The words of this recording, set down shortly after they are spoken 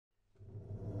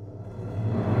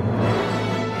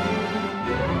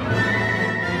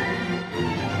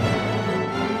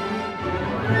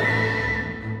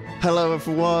Hello,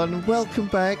 everyone. Welcome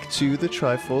back to the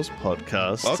Triforce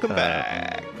podcast. Welcome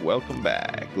back. Welcome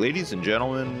back. Ladies and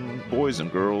gentlemen, boys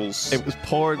and girls. It was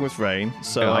pouring with rain,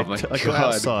 so I got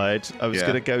outside. I was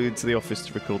going to go into the office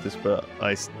to record this, but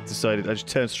I decided I just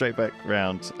turned straight back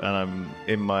around, and I'm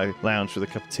in my lounge with a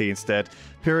cup of tea instead.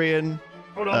 Pyrian,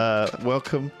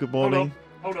 welcome. Good morning.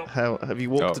 Hold on. How have you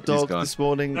walked the dog this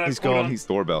morning? No, he's gone. On. He's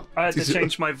doorbell. I had to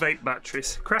change my vape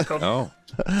batteries. Crack on. Oh.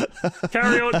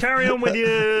 Carry on with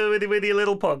your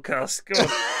little podcast. Go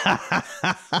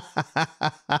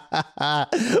on.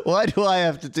 Why do I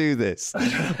have to do this?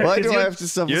 Why do I have to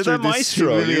suffer You're through the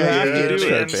maestro. Really you have to do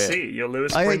it. it. You're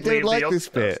Lewis I Brinkley don't like this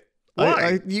bit.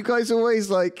 Why? You guys always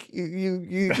like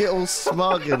you get all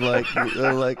smug and like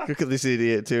look at this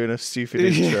idiot doing a stupid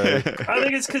intro. I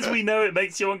think it's because we know it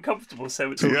makes you uncomfortable,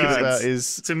 so it's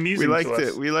it's amusing.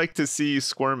 We like to see you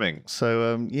squirming.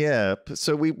 So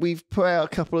so we've put out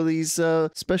a couple of these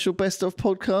special best of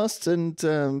podcasts,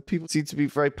 and people seem to be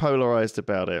very polarized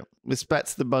about it. It's back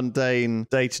to the mundane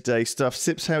day-to-day stuff.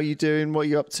 Sips, how are you doing? What are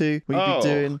you up to? What have you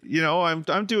been doing? You know, I'm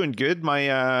doing good. My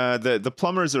the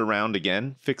plumbers are around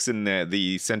again, fixing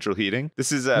the central heating.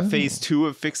 This is phase 2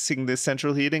 of fixing the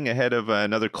central heating ahead of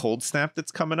another cold snap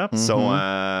that's coming up.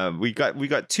 So we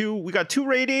got two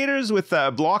radiators with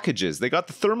blockages. They got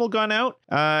the thermal gun out.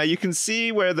 You can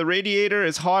see where the radiator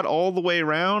is hot all the way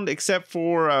around, except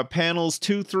for panels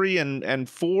 2, 3, and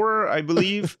 4, I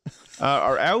believe,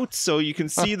 are out. So you can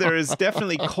see there is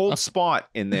definitely cold spot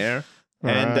in there.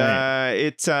 And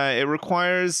it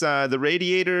requires the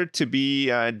radiator to be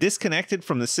disconnected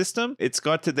from the system. It's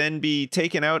got to then be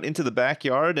taken out into the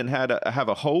backyard and have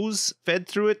a hose fed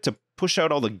through it to push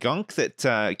out all the gunk that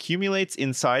accumulates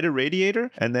inside a radiator.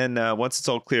 And then once it's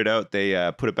all cleared out,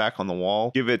 they put it back on the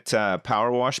wall, give it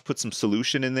power wash, put some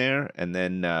solution in there, and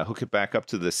then hook it back up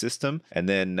to the system. And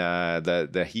then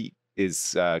the heat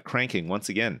is cranking once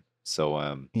again.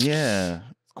 So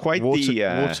quite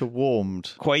water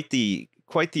warmed. Quite the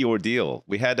ordeal.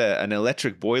 We had an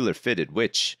electric boiler fitted,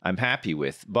 which I'm happy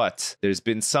with, but there's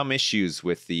been some issues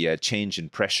with the change in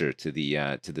pressure to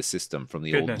the system from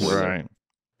the old boiler. Right.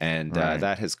 And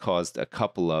that has caused a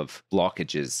couple of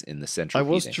blockages in the central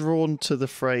heating. I was drawn to the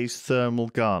phrase thermal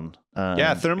gun.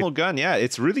 Thermal gun. Yeah,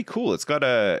 it's really cool. It's got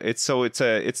it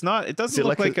doesn't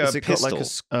look like a pistol.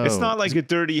 It's not like a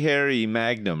Dirty Harry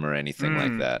Magnum or anything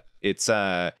like that.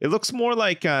 It looks more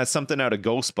like something out of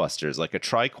Ghostbusters, like a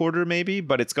tricorder maybe,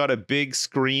 but it's got a big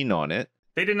screen on it.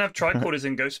 They didn't have tricorders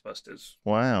in Ghostbusters.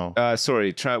 Wow.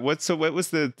 Sorry. What was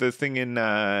the thing in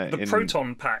the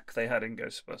proton pack they had in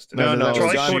Ghostbusters? No.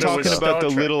 I'm talking about the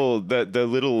little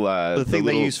thing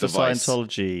they use for device.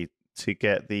 Scientology to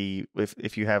get the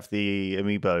if you have the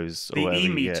amiibos or the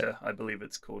E-meter, I believe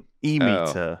it's called.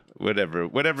 E-meter,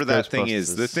 whatever that thing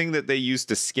is, the thing that they use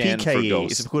to scan PKE. for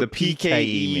ghosts. It's called the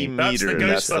PKE meter.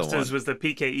 That's the Ghostbusters was the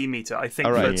PKE meter. I think.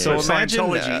 All right, so imagine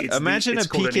a PKE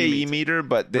PKE meter,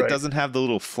 but it doesn't have the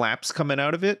little flaps coming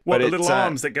out of it. What, the little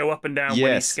arms that go up and down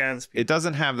when he scans people? It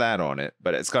doesn't have that on it,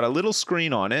 but it's got a little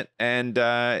screen on it, and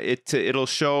it'll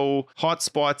show hot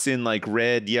spots in like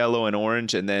red, yellow, and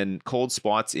orange, and then cold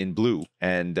spots in blue.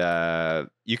 And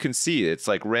you can see it's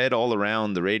like red all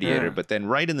around the radiator, but then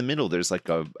right in the middle, there's like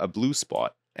a blue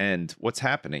spot. And what's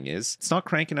happening is it's not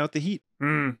cranking out the heat,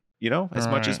 you know, as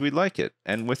much as we'd like it.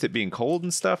 And with it being cold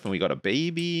and stuff, and we got a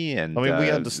baby, and I mean,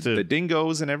 we understood the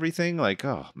dingoes and everything. Like,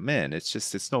 oh man,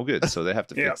 it's no good. So they have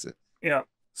to fix it. Yeah.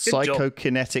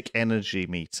 Psychokinetic energy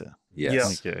meter.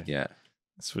 Yes. Yeah.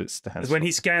 That's what it stands for. When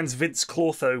he scans Vince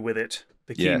Clotho with it,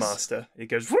 the Keymaster, it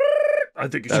goes. I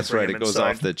think that's right. It goes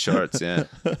off the charts. Yeah.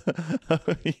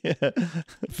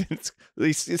 Vince,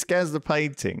 he scans the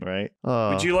painting, right?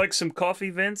 Oh. Would you like some coffee,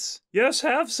 Vince? Yes,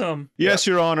 have some. Yes,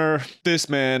 Your Honor. This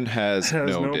man has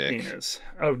no dick. Penis.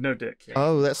 Oh, no dick. Yeah.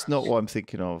 Oh, that's not what I'm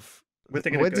thinking of.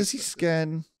 Where does he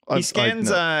scan? He scans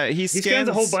a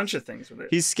whole bunch of things with it.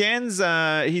 He scans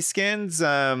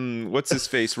what's his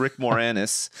face, Rick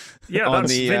Moranis. Yeah,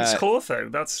 that's Vince Clotho.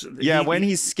 When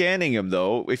he's scanning him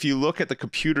though, if you look at the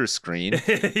computer screen,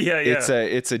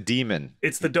 it's a demon.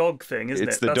 It's the dog thing, isn't it?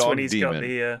 It's the that's dog when he's demon.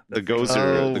 Got the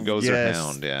gozer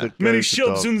hound, yeah. Many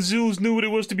shoves and zoos knew what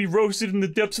it was to be roasted in the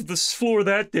depths of the floor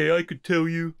that day, I could tell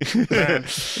you. Man,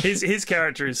 his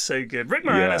character is so good. Rick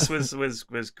Moranis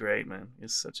was great, man.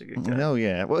 He's such a good guy. Oh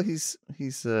yeah. Well, he's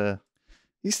still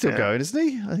going, isn't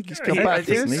he? I think he's come back. I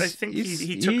think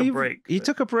he took a break. He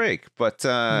took a break, but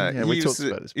we talked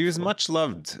about this. He was much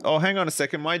loved. Oh, hang on a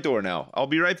second, my door now. I'll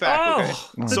be right back.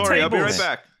 Oh, okay. Sorry, I'll be right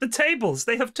back. The tables,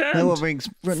 they have turned. No one rings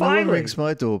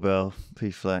my doorbell,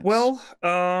 P Flax. Well,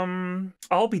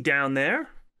 I'll be down there.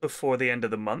 before the end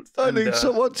of the month. I need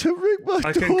someone to ring my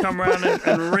I can come around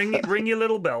and ring your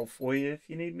little bell for you if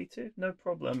you need me to. No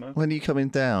problem. When are you coming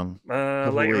down?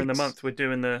 Later in the month, we're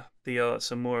doing the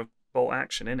some more bolt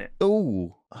action in it.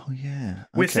 Oh yeah.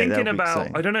 We're thinking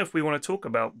about. I don't know if we want to talk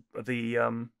about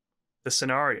the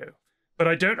scenario, but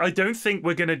I don't think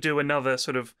we're going to do another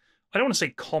sort of. I don't want to say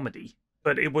comedy,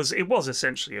 but it was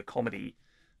essentially a comedy.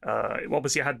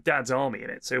 Obviously, it had Dad's Army in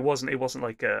it, so it wasn't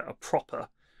like a proper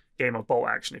game of bolt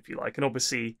action, if you like. And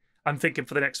obviously, I'm thinking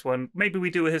for the next one, maybe we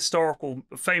do a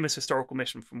famous historical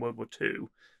mission from World War II.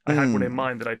 I had one in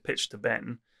mind that I pitched to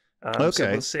Ben. Okay.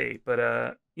 So we'll see.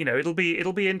 But it'll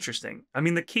be interesting. I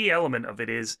mean, the key element of it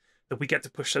is that we get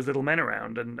to push those little men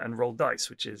around and roll dice,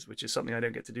 which is something I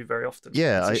don't get to do very often.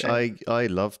 Yeah, I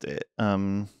loved it.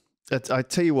 I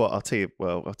tell you what, I'll tell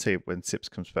you when Sips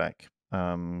comes back.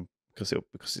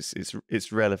 Because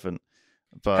it's relevant.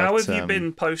 But how have you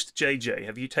been post JJ?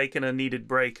 Have you taken a needed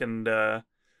break and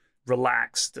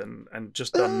relaxed and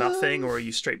just done nothing, or are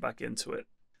you straight back into it?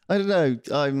 I don't know.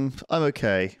 I'm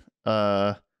okay.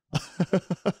 I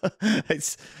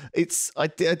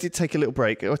did take a little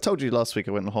break. I told you last week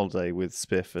I went on holiday with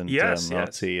Spiff and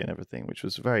RT and everything, which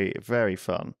was very, very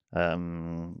fun.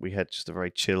 We had just a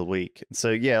very chill week.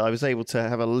 So yeah, I was able to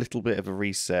have a little bit of a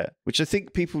reset, which I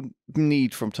think people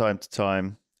need from time to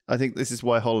time. I think this is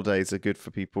why holidays are good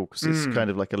for people, because it's kind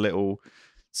of like a little.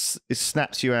 It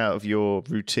snaps you out of your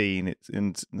routine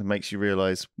and it makes you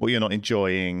realize what you're not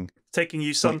enjoying. Taking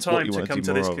you some time to come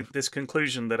to this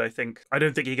conclusion that I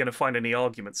don't think you're going to find any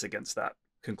arguments against that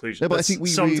conclusion. No, but I think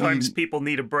sometimes people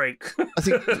need a break. I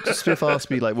think Spiff asked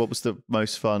me what was the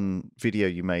most fun video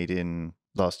you made in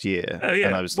last year? Oh yeah,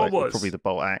 and I was probably the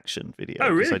bolt action video. Oh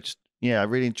really? I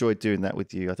really enjoyed doing that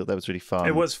with you. I thought that was really fun.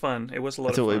 It was fun. It was a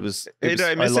lot of fun. Did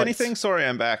I miss anything? Sorry,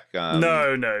 I'm back.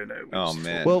 No. Oh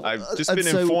man, well, I've just been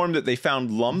informed that they found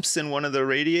lumps in one of the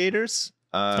radiators.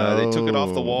 They took it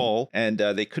off the wall, and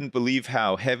they couldn't believe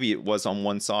how heavy it was on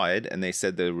one side, and they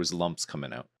said there was lumps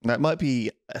coming out. That might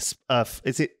be. Is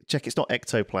it? Check. It's not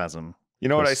ectoplasm. You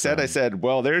know what I said? I said,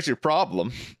 well, there's your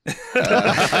problem.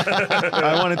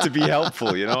 I wanted to be helpful,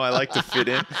 I like to fit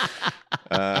in.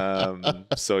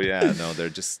 So yeah, no, they're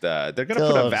just they're gonna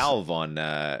put a valve on.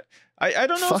 I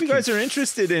don't know if you guys are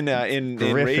interested in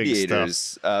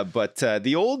radiators, but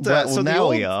the old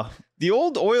the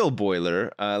old oil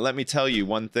boiler. Let me tell you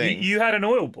one thing. You had an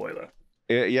oil boiler.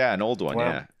 Yeah, an old one. Wow.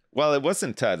 Yeah. Well, it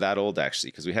wasn't that old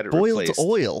actually, because we had it replaced. Boiled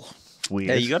oil. Weird.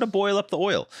 Yeah, you got to boil up the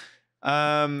oil.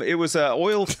 It was a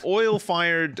oil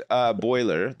fired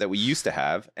boiler that we used to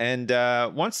have, and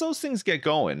once those things get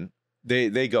going,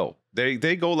 they go.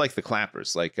 They go like the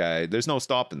clappers. Like there's no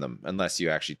stopping them unless you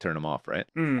actually turn them off, right?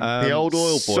 The old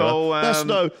oil boiler.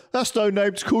 So, that's no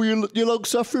name to call your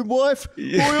long-suffering wife.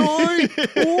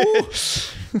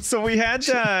 So we had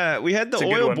the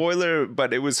oil boiler,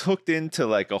 but it was hooked into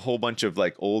like a whole bunch of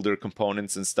like older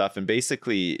components and stuff, and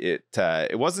basically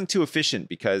it wasn't too efficient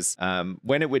because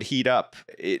when it would heat up,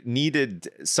 it needed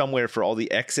somewhere for all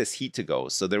the excess heat to go.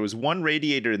 So there was one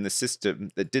radiator in the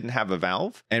system that didn't have a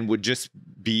valve and would just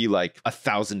be like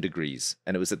 1,000 degrees,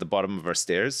 and it was at the bottom of our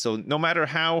stairs. So no matter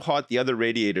how hot the other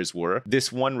radiators were,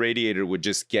 this one radiator would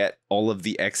just get all of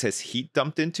the excess heat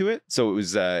dumped into it. So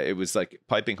it was like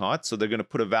piping hot. So they're going to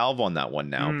put a valve on that one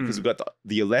now because we've got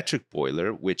the electric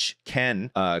boiler, which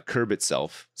can curb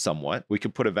itself somewhat. We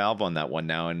could put a valve on that one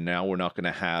now, and now we're not going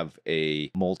to have a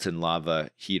molten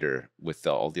lava heater with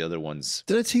all the other ones.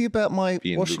 Did I tell you about my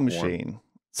washing machine?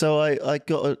 So I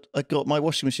got my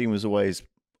washing machine was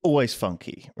always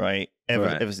funky, right?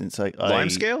 Ever since I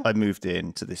moved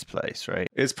into this place, right?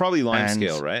 It's probably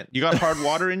limescale, right? You got hard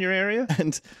water in your area?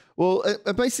 And well,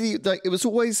 basically, like I was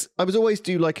always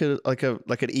do like an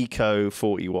eco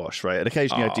 40 wash, right? And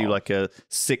occasionally I do like a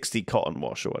 60 cotton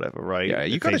wash or whatever, right? Yeah,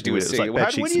 you got to do it. Like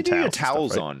what do you do your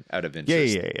towels on out of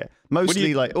interest? Yeah.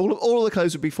 Mostly like all the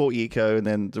clothes would be 40 eco, and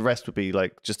then the rest would be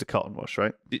like just a cotton wash,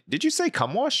 right? Did you say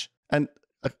cum wash? And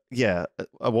a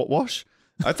what wash?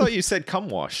 I thought you said cum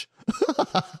wash.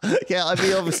 Yeah, I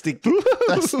mean, obviously,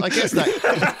 I guess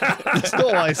that's not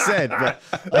what I said, but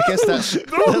I guess that's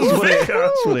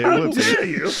what it would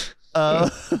be.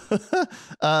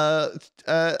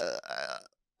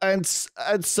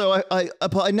 And so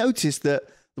I noticed that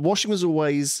the washing was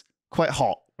always quite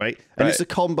hot. Right, and it's a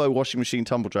combo washing machine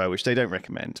tumble dryer, which they don't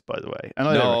recommend, by the way.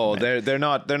 And they're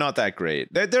not that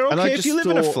great. They're okay if you live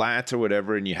in a flat or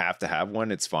whatever, and you have to have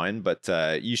one. It's fine, but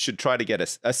you should try to get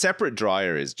a separate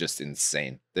dryer. Is just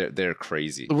insane. They're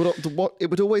crazy. It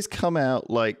would always come out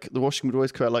like the washing would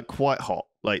always come out like quite hot,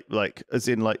 like as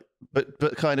in like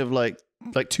but kind of like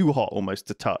too hot almost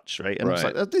to touch, right? And I was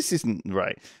like, oh, this isn't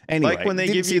right. Anyway, like when they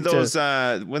give you those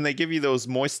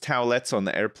moist towelettes on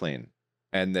the airplane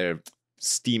and they're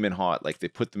steaming hot, like they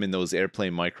put them in those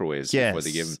airplane microwaves before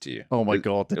they give them to you. Oh my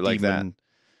god, the demon. Like that.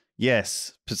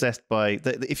 Yes, possessed by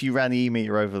if you ran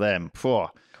E-meter over them,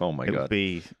 oh my god,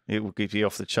 it would give you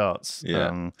off the charts.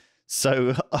 Yeah.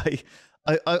 So I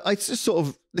just sort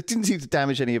of, it didn't seem to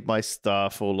damage any of my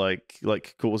stuff or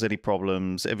like cause any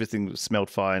problems. Everything smelled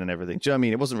fine and everything. Do you know what I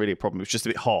mean? It wasn't really a problem. It was just a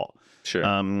bit hot. Sure.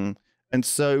 And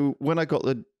so when I got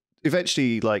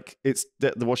eventually like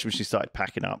the washing machine started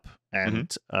packing up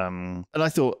and I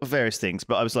thought of various things,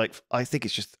 but I was like, I think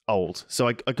it's just old. So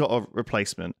I got a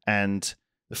replacement, and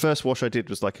the first wash I did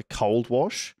was like a cold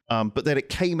wash, but then it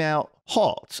came out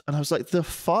hot, and I was like, the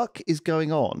fuck is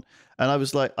going on? And I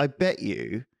was like, I bet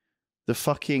you the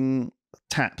fucking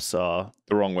taps are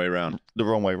the wrong way around. But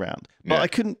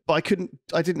I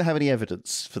didn't have any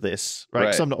evidence for this, right?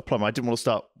 Because I'm not a plumber. I didn't want to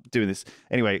start doing this.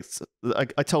 Anyway,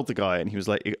 I told the guy, and he was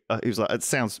like, it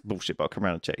sounds bullshit, but I'll come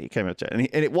around and check. He came around and checked,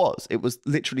 and it was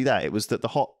literally that. It was that the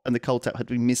hot and the cold tap had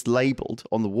been mislabeled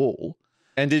on the wall.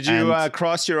 And did you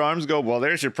cross your arms, go, well,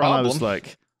 there's your problem? And I was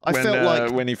like, I felt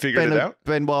like when he figured it out,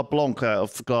 Benoit Blanc out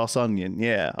of Glass Onion.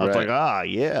 Yeah, I was like,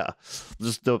 yeah,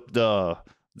 the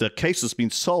case has been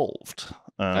solved.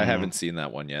 I haven't seen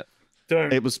that one yet.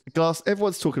 It was Glass.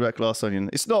 Everyone's talking about Glass Onion.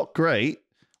 It's not great.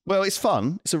 Well, it's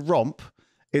fun. It's a romp.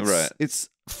 It's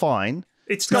fine.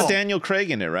 It's got Daniel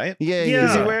Craig in it, right? Yeah.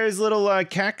 Does he wear his little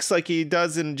cacks like he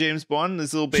does in James Bond?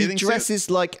 His little bathing suit? He dresses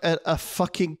like a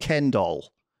fucking Ken doll.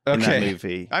 In that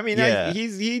movie. I mean,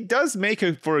 he does make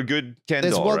for a good Ken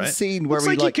There's doll, one right? scene where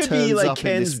Looks he he could turns be like up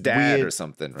Ken's in this dad weird or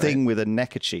something, right? thing with a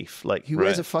neckerchief. Like, who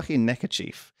wears a fucking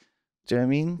neckerchief? Do you know what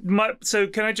I mean? So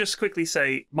can I just quickly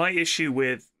say, my issue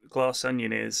with Glass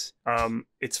Onion is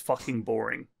it's fucking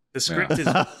boring. The script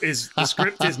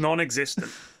is non-existent.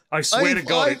 I swear to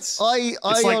God, it's like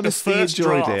the first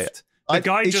draft. It. The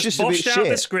guy just botched out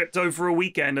the script over a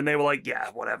weekend, and they were like,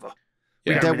 "Yeah, whatever."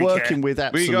 They're working with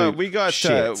absolute we got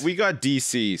shit. We got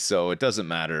DC, so it doesn't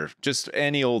matter. Just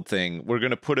any old thing. We're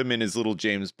gonna put him in his little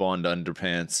James Bond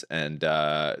underpants, and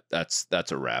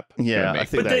that's a wrap. Yeah, I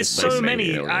think but there's so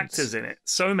many actors in it.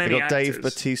 So many. They got actors. Dave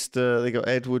Bautista. They got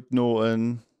Edward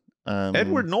Norton.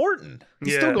 Edward Norton.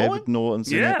 He's still going. Edward Norton's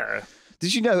in it.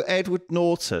 Did you know Edward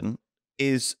Norton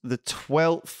is the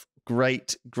 12th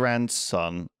great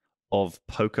grandson of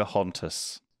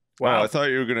Pocahontas? Wow, I thought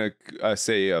you were gonna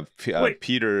say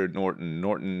Peter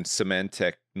Norton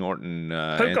Symantec, Norton.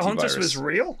 Pocahontas was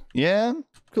real. Yeah, of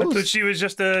course. I thought she was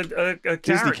just a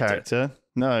Disney character.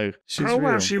 No, she's real.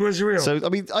 Wow, she was real. So I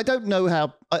mean, I don't know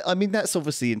how. I mean, that's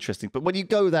obviously interesting, but when you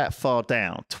go that far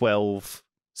down, 12.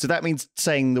 So that means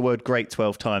saying the word "great"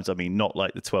 12 times. I mean, not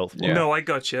like the 12th one. Yeah. No, I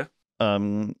got you.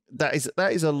 That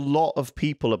is a lot of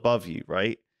people above you,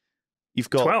 right? You've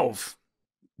got 12.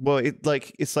 Well,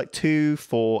 it's like 2,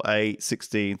 4, 8,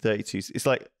 16, 32. It's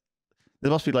like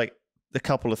there must be like a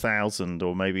couple of thousand,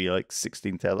 or maybe like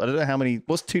 16,000. I don't know how many.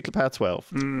 What's 2 to the power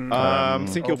 12? I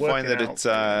think you'll find that it's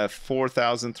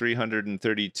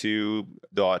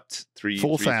 4,332.3.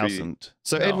 4,000.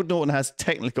 So no. Edward Norton has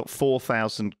technically got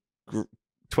 4,000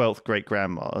 12th great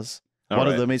grandmas. One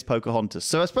of them is Pocahontas.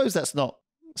 So I suppose it's not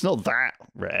that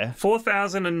rare.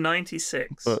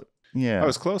 4,096. But yeah, I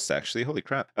was close actually. Holy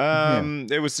crap!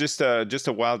 It was just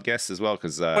a wild guess as well,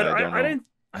 because I don't know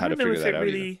how to figure that out.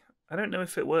 I don't know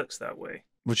if it works that way.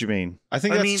 What do you mean? I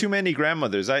think that's too many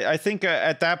grandmothers. I think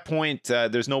at that point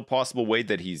there's no possible way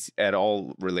that he's at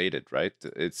all related, right?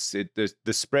 The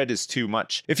spread is too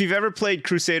much. If you've ever played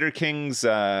Crusader Kings,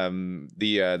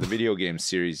 the video game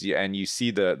series, and you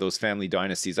see those family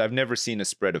dynasties, I've never seen a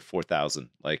spread of 4,000.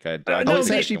 Like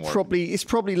it's actually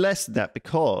probably less than that,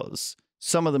 because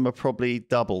some of them are probably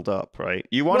doubled up, right?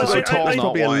 You want to go tall, not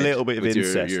probably wide, a little bit of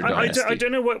incest. I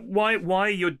don't know why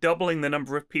you're doubling the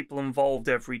number of people involved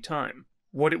every time.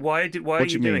 Why are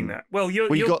you doing that? Well,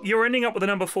 you're ending up with the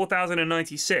number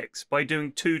 4,096 by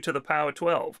doing 2 to the power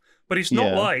 12. But it's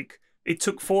not like it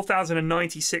took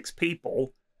 4,096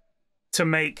 people to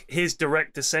make his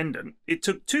direct descendant. It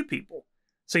took 2 people.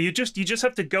 So you just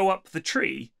have to go up the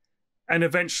tree, and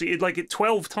eventually,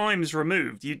 12 times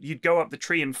removed, you'd go up the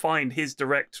tree and find his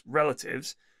direct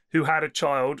relatives who had a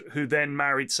child, who then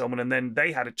married someone, and then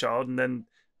they had a child, and then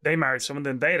they married someone,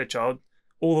 then they had a child,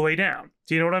 all the way down.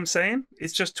 Do you know what I'm saying?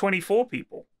 It's just 24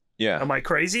 people. Yeah. Am I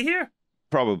crazy here?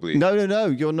 Probably. No.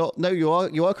 You're not. No, you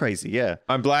are crazy. Yeah.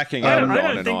 I'm blacking out.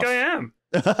 I don't think I am.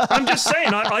 I'm just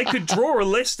saying, I could draw a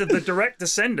list of the direct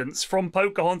descendants from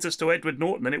Pocahontas to Edward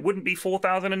Norton, and it wouldn't be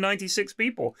 4,096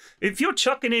 people. If you're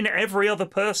chucking in every other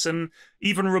person,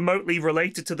 even remotely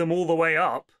related to them all the way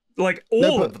up, like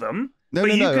all of them,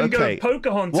 but you can go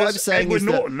Pocahontas, Edward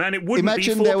Norton, and it wouldn't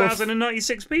be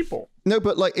 4,096 people. No,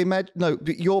 but like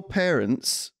but your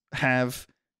parents have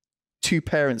 2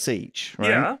 parents each, right?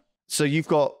 Yeah. So you've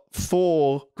got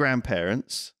 4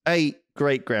 grandparents, 8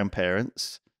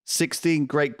 great-grandparents, 16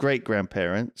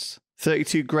 great-great-grandparents,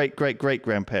 32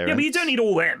 great-great-great-grandparents. Yeah, but you don't need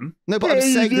all them. No, but I'm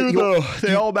saying that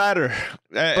they all matter.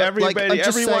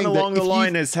 Everyone along the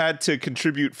line has had to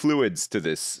contribute fluids to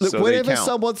this. Look, so whenever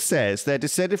someone says they're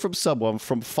descended from someone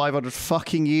from 500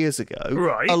 fucking years ago,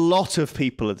 right, a lot of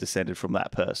people are descended from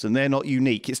that person. They're not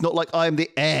unique. It's not like I'm the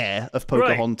heir of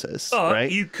Pocahontas, right?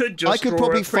 You could just I could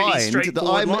probably find that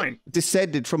I'm line.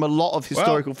 descended from a lot of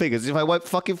historical figures if I went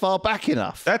fucking far back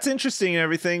enough. That's interesting and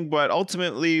everything, but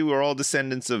ultimately we're all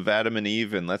descendants of Adam and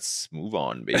Eve, and let's move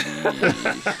on, baby.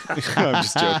 I'm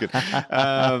just joking.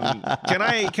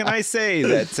 Can I say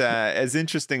that as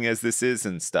interesting as this is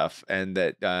and stuff, and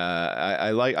that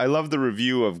I love the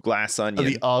review of Glass Onion.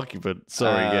 The argument.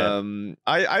 Sorry,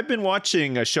 I've been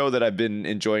watching a show that I've been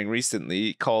enjoying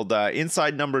recently called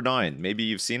Inside Number 9. Maybe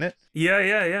you've seen it.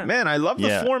 Yeah. Man, I love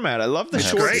the format. I love the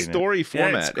short story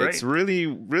format. It's really,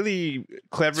 really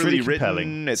cleverly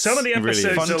written. It's some of the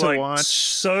episodes fun are to like watch.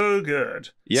 So good.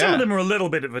 Yeah. Some of them are a little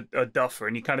bit of a duffer,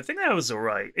 and you kind of think that was all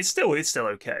right. It's still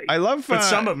okay. I love, but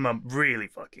some of them are really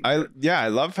fucking good. I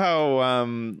love how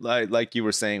like you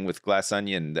were saying with Glass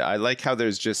Onion. I like how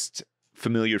there's just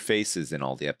familiar faces in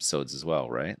all the episodes as well,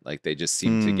 right? Like they just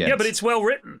seem to get. Yeah, but it's well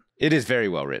written. It is very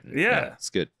well written. Yeah, it's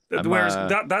good. Whereas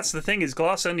that's the thing is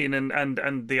Glass Onion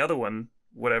and the other one,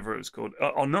 whatever it was called,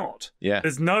 are not. Yeah.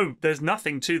 There's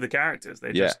nothing to the characters.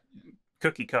 They're just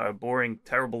cookie cutter, boring,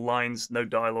 terrible lines, no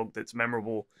dialogue that's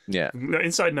memorable. Yeah.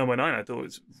 Inside Number 9, I thought it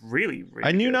was really, really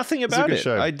I knew good. nothing about it.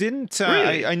 Show. I didn't.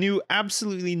 Really? I knew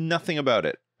absolutely nothing about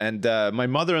it. And my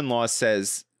mother-in-law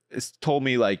told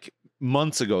me like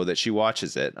months ago that she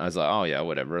watches it. I was like, oh yeah,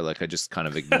 whatever. Like I just kind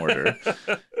of ignored her.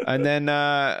 And then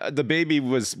the baby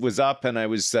was up, and I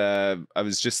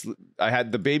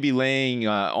had the baby laying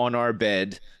on our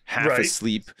bed, half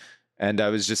asleep. And I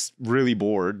was just really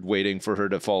bored waiting for her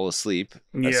to fall asleep.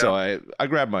 Yeah. So I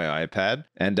grabbed my iPad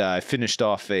and I finished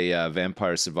off a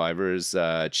Vampire Survivors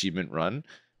achievement run.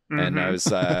 And I was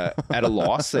at a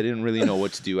loss. I didn't really know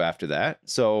what to do after that.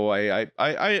 So I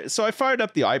fired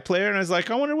up the iPlayer and I was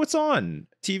like, I wonder what's on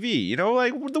TV. You know,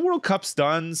 like the World Cup's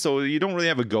done, so you don't really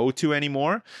have a go-to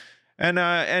anymore.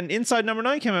 And Inside Number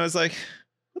 9 came out. I was like,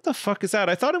 what the fuck is that?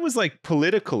 I thought it was like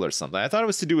political or something. I thought it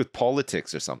was to do with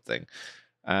politics or something.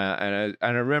 And I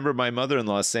remember my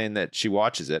mother-in-law saying that she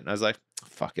watches it, and I was like,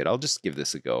 fuck it, I'll just give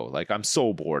this a go. Like, I'm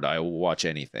so bored, I will watch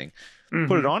anything.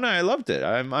 Put it on, and I loved it.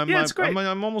 I'm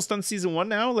almost done season 1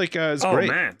 now. Like, it's great.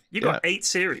 Oh man, you got 8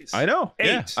 series. I know. 8.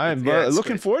 Yeah, I'm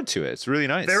looking forward to it. It's really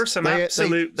nice. There are some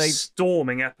absolute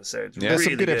storming episodes. There's really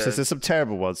some good episodes. There's some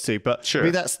terrible ones too. But sure. I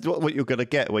mean, that's what you're going to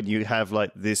get when you have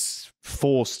like this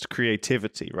forced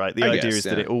creativity, right? The idea is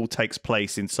that it all takes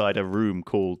place inside a room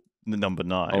called the Number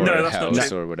 9, or a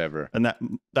house or whatever, and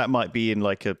that might be in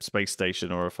like a space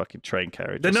station or a fucking train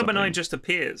carriage. The Number 9 just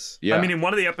appears. Yeah, I mean, in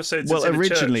one of the episodes. Well,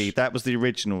 originally that was the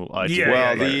original idea. Yeah,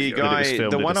 well, the guy,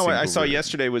 the one I saw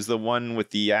yesterday was the one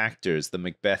with the actors, the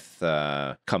Macbeth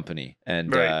company,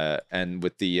 and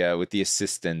with the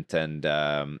assistant and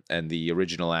the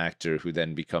original actor who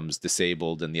then becomes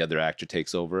disabled, and the other actor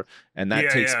takes over, and that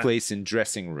takes place in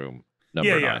dressing room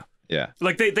number 9. Yeah,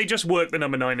 like they just work the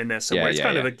Number 9 in there somewhere. It's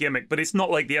kind of a gimmick, but it's not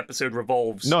like the episode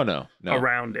revolves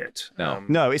around it.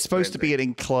 No, it's supposed to be an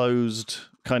enclosed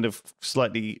kind of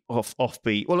slightly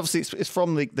offbeat. Well, obviously it's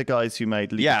from the guys who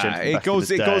made League of Gentlemen. It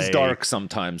goes dark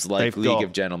sometimes, like League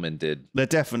of Gentlemen did. They're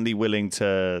definitely willing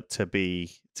to be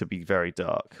very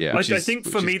dark. Yeah, I think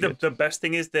for me the best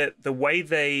thing is that the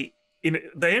way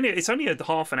it's only a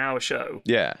half an hour show.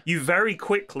 Yeah, you very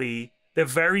quickly. They're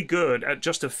very good at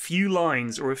just a few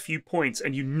lines or a few points,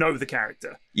 and you know the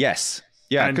character. Yes.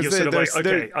 Yeah, because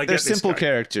they're simple guy.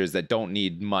 Characters that don't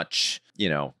need much,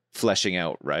 fleshing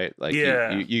out, right? Like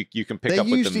you can pick up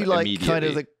with them immediately. Kind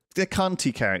of they're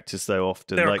cunty characters, though.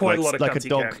 Often there are quite a lot of cunty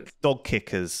characters. Dog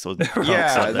kickers, or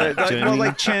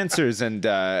like chancers and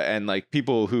like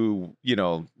people who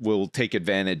will take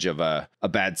advantage of a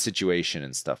bad situation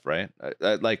and stuff, right?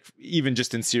 Like even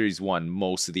just in series 1,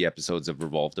 most of the episodes have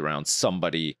revolved around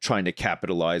somebody trying to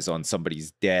capitalize on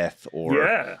somebody's death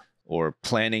or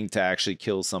planning to actually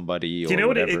kill somebody. Do you know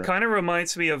what it kind of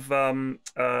reminds me of?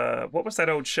 What was that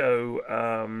old show?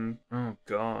 Oh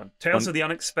God, Tales of the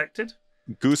Unexpected.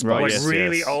 Goosebumps, like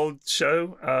really old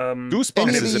show.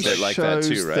 Goosebumps is a bit like that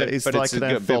too, right? But like it's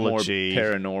a bit more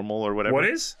paranormal or whatever. What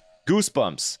is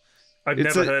Goosebumps? I've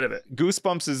never heard of it.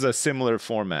 Goosebumps is a similar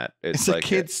format. It's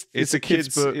like it's a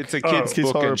kids book. It's a kids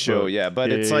book and show. Yeah,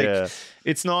 but it's like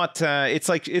it's not.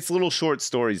 It's little short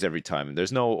stories every time.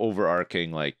 There's no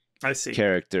overarching like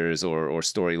characters or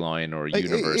storyline or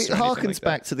universe. It harkens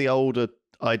back to the older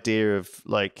idea of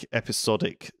like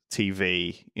episodic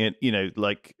TV. You know,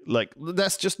 like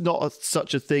that's just not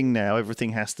such a thing now.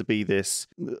 Everything has to be this,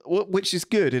 which is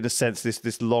good in a sense.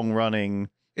 This long running.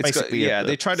 Basically,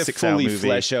 they try to fully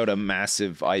flesh out a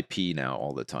massive IP now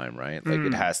all the time, right? Like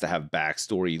it has to have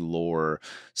backstory, lore,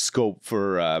 scope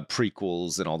for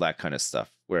prequels and all that kind of stuff.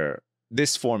 Where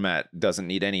this format doesn't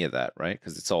need any of that, right?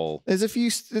 Because it's all there's a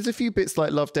few bits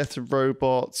like Love, Death and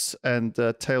Robots and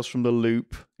Tales from the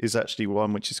Loop is actually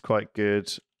one which is quite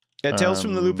good. Yeah, Tales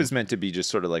from the Loop is meant to be just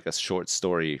sort of like a short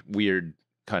story, weird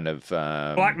kind of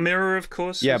Black Mirror, of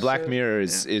course. Yeah, Black Mirror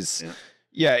is.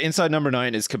 Yeah, Inside Number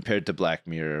 9 is compared to Black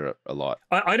Mirror a lot.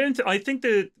 I think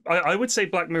that I would say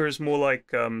Black Mirror is more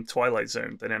like Twilight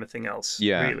Zone than anything else.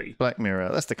 Yeah, really. Black Mirror,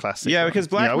 that's the classic. Yeah, because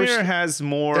Black Mirror has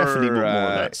more definitely more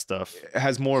of that stuff.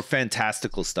 Has more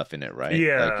fantastical stuff in it, right?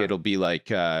 Yeah, like it'll be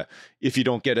like if you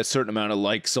don't get a certain amount of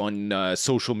likes on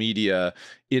social media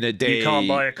in a day, you can't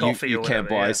buy a coffee. You can't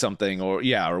buy something,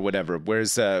 or whatever.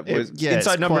 Whereas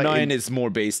Inside Number 9 is more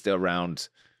based around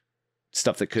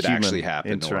stuff that could actually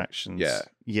happen. Interactions.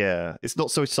 Yeah. It's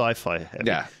not so sci-fi heavy.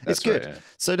 Yeah, it's good. Right, yeah.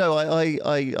 So no, I'm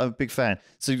a big fan.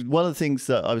 So one of the things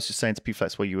that I was just saying to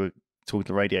P-Flax while you were talking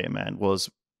to Radiator Man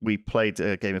was we played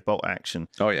a game of Bolt Action.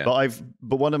 Oh yeah.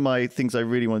 But one of my things I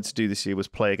really wanted to do this year was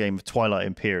play a game of Twilight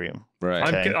Imperium.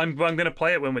 Right. Okay. I'm going to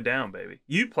play it when we're down, baby.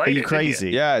 You played it. Are you crazy?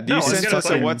 Yeah. You sent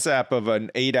us a WhatsApp of an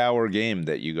 8-hour game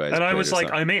that you guys. And I was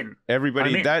like, I'm in.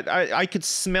 Everybody, I could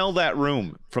smell that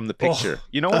room from the picture. Oh.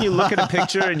 You know when you look at a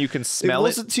picture and you can smell it. It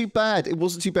wasn't too bad. It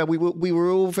wasn't too bad. We were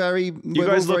all very. You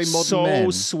guys looked so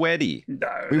men. sweaty.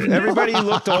 No. Everybody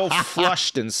looked all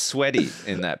flushed and sweaty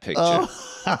in that picture. Oh.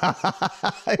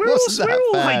 we're all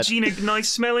hygienic,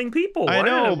 nice-smelling people. I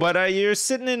know, but you're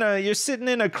sitting in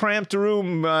a cramped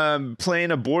room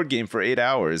playing a board game for 8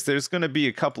 hours. There's going to be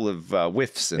a couple of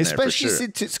whiffs in there, especially for sure.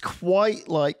 Since it's quite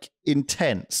like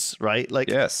intense, right? Like,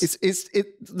 yes,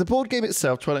 the board game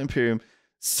itself, Twilight Imperium,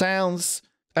 sounds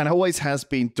and always has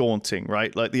been daunting,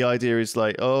 right? Like the idea is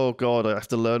like, oh god, I have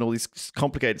to learn all these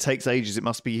complicated. It takes ages. It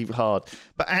must be hard,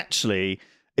 but actually,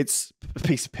 it's a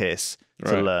piece of piss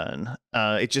to learn.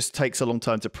 It just takes a long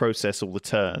time to process all the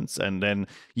turns, and then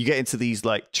you get into these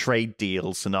like trade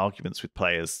deals and arguments with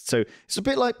players. So it's a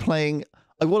bit like playing,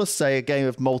 I want to say, a game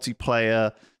of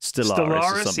multiplayer Stellaris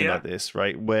or something like this,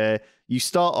 right? Where you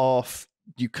start off,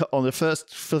 for the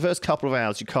first couple of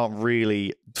hours, you can't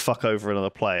really fuck over another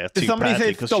player. Did somebody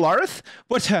say Stellaris?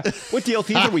 What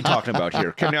DLCs are we talking about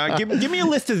here? Can give me a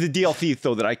list of the DLCs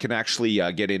so that I can actually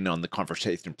get in on the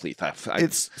conversation, please.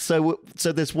 So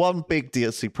there's one big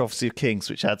DLC, Prophecy of Kings,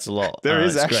 which adds a lot. There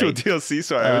is actual DLC.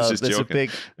 Sorry, I was just joking.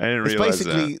 I didn't realize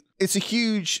that. It's a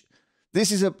huge.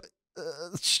 This is a.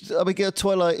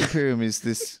 Twilight Imperium is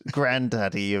this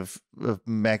granddaddy of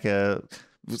mega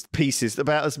pieces.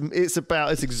 It's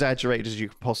about as exaggerated as you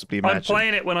could possibly imagine. I'm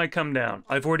playing it when I come down.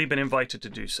 I've already been invited to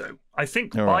do so. I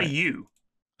think by you.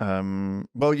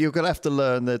 Well, you're gonna have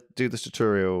to do this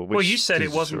tutorial. Well, you said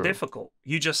it wasn't difficult.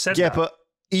 You just said that. Yeah, but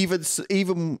even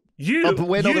but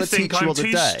we're not going to teach you on the day.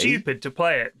 I'm too stupid to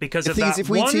play it because of that. If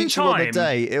we teach you on the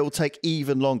day, it will take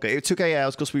even longer. It took 8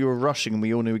 hours because we were rushing and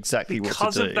we all knew exactly what to do.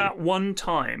 Because of that one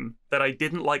time that I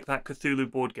didn't like that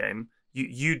Cthulhu board game.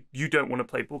 You don't want to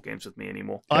play board games with me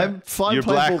anymore. I'm fine. You're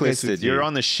playing blacklisted. You're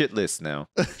on the shit list now.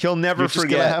 He'll never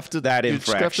forget that infraction. You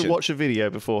just have to watch a video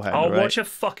beforehand. I'll watch a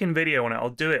fucking video on it. I'll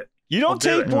do it. You don't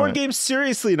take board games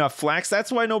seriously enough, Flax.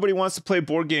 That's why nobody wants to play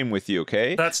board game with you,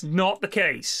 okay? That's not the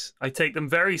case. I take them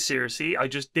very seriously. I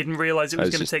just didn't realize it was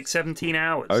going to take 17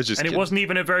 hours. It wasn't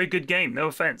even a very good game. No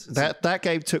offense. That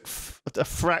game took a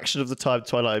fraction of the time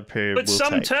Twilight Imperium will take.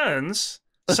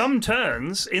 But some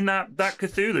turns in that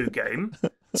Cthulhu game,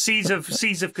 Seas of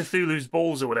Cthulhu's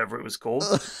Balls or whatever it was called.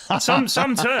 Some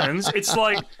turns, it's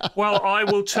like, well, I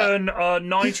will turn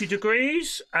 90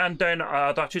 degrees, and then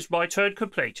that is my turn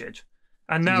completed.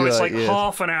 And now it's like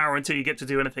half an hour until you get to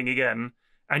do anything again,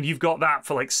 and you've got that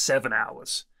for like 7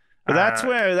 hours. But that's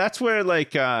where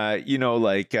like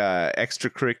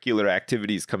extracurricular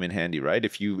activities come in handy, right?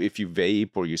 If you vape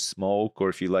or you smoke or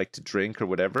if you like to drink or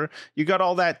whatever, you got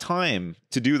all that time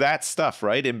to do that stuff,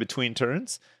 right? In between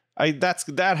turns.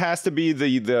 That has to be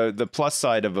the plus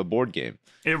side of a board game.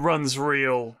 It runs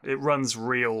real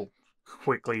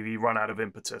quickly you run out of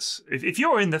impetus. If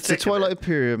you're in the thick so Twilight of it,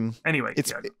 Imperium. anyway,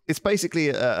 It's basically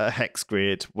a hex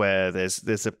grid where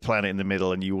there's a planet in the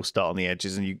middle, and you all start on the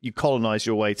edges, and you colonize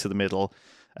your way to the middle,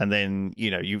 and then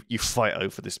you fight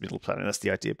over this middle planet. That's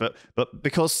the idea. But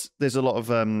because there's a lot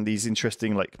of these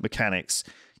interesting like mechanics,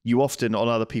 you often on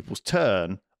other people's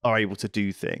turn are able to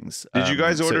do things. Did you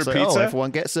guys order like, pizza?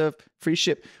 Everyone gets a free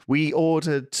ship. We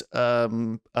ordered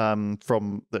from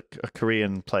a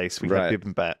Korean place. We had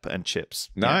bibimbap and chips.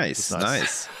 Nice. Yeah,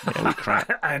 we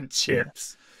cracked. and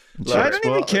chips. I don't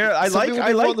even care. I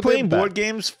like playing board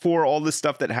games for all the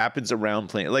stuff that happens around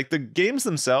playing. Like the games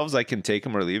themselves, I can take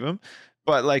them or leave them.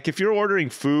 But like if you're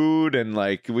ordering food and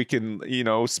like we can,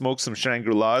 smoke some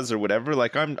Shangri-Las or whatever,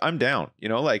 like I'm down.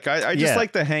 Like I just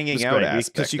like the hanging out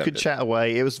aspect because you could chat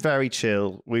away. It was very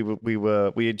chill.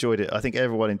 We enjoyed it. I think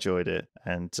everyone enjoyed it,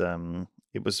 and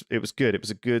it was good. It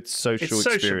was a good social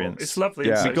experience. It's lovely.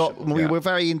 Yeah. We were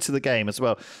very into the game as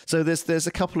well. So there's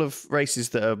a couple of races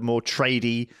that are more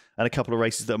tradey and a couple of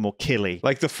races that are more killy,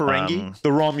 like the Ferengi, the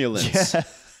Romulans. Yeah.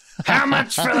 How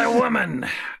much for the woman?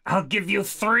 I'll give you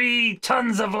 3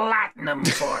 tons of latinum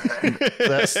for her.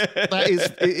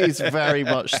 It is very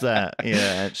much that. Yeah,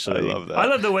 actually. I love that. I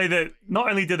love the way that not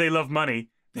only do they love money,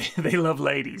 they love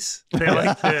ladies. They're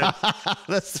like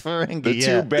that's Ferengi. The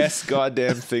two best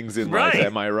goddamn things in life.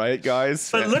 Am I right, guys?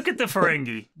 But look at the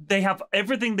Ferengi. They have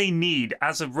everything they need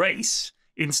as a race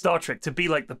in Star Trek to be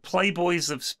like the playboys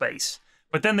of space.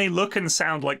 But then they look and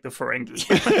sound like the Ferengi.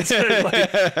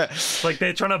 So like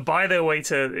they're trying to buy their way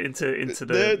into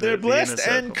the. They're blessed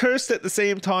and cursed at the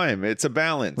same time. It's a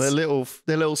balance. They're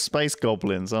little space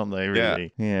goblins, aren't they?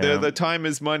 Really? Yeah. They're the time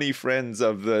is money friends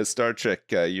of the Star Trek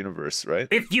universe, right?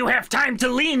 If you have time to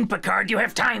lean, Picard, you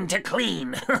have time to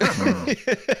clean.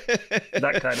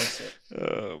 That kind of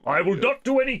stuff. I will not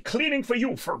do any cleaning for you,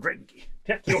 Ferengi.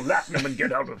 Take your latinum and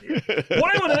get out of here.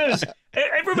 What I want to know is,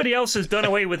 everybody else has done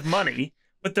away with money,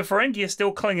 but the Ferengi are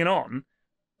still clinging on.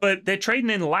 But they're trading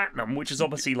in latinum, which is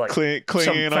obviously like clinging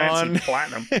some fancy on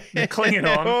platinum. They're clinging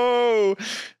on.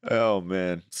 Oh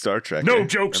man, Star Trek. No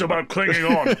jokes about clinging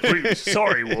on, please.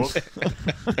 Sorry, Wolf.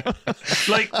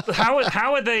 Like,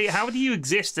 how do you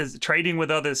exist as trading with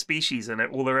other species and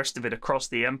all the rest of it across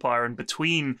the Empire and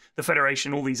between the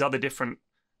Federation, all these other different.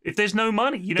 If there's no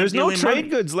money, you don't. There's no trade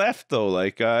goods left, though.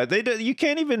 Like you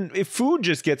can't even if food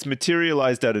just gets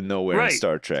materialized out of nowhere in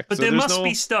Star Trek. But there must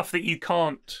be stuff that you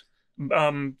can't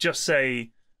just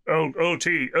say,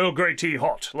 Earl Grey tea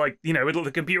hot. Like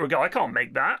the computer will go, I can't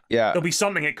make that. Yeah, there'll be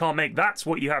something it can't make. That's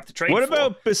what you have to trade. What for.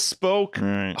 about bespoke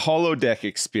holodeck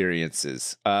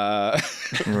experiences? By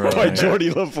Geordie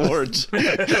LaForge.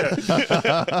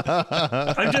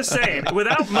 I'm just saying,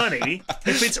 without money,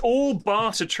 if it's all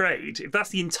barter trade, if that's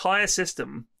the entire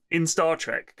system in Star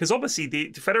Trek, because obviously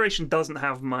the Federation doesn't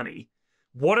have money,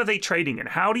 what are they trading in?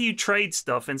 How do you trade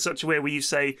stuff in such a way where you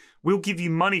say, we'll give you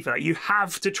money for that? You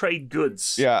have to trade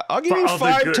goods. Yeah, I'll give you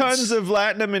 5 tons of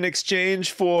latinum in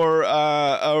exchange for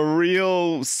a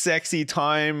real sexy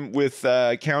time with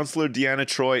Counselor Deanna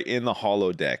Troi in the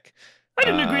holodeck. I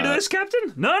didn't agree to this,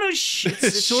 Captain. No, shit.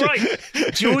 It's all right.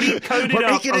 Geordie coded We're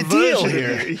up making a deal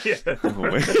here. Yeah.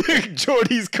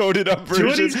 Geordie's coded up version.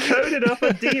 Geordie's coded up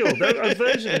a deal. A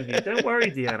version of you. Don't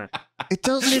worry, Deanna. It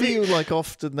does feel like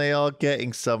often they are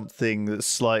getting something that's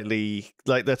slightly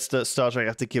like that. Star Trek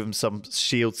have to give them some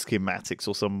shield schematics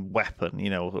or some weapon,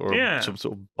 or some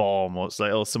sort of bomb, or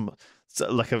some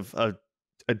like a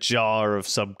jar of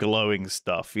some glowing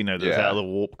stuff, that's out of the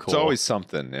warp core. It's always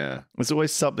something, yeah. There's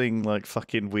always something like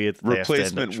fucking weird.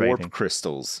 Replacement warp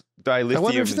crystals, dilithium. I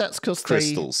wonder if that's because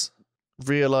crystals. They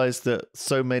realize that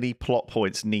so many plot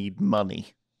points need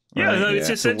money. Yeah, no, it's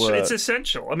essential. It's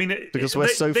essential. I mean, because we're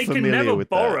so familiar with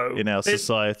that in our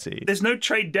society. There's no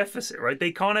trade deficit, right?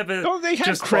 They can't ever. Don't they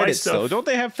have credits though? Don't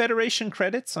they have Federation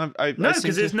credits? No,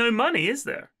 because there's no money, is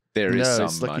there? There is some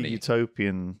it's like money. A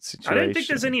utopian situation. I don't think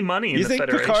there's any money in the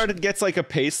Federation. You think Picard gets like a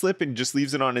payslip and just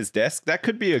leaves it on his desk? That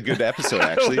could be a good episode,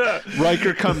 actually.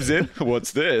 Riker comes in.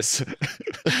 What's this?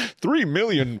 3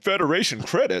 million Federation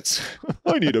credits.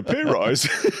 I need a pay rise.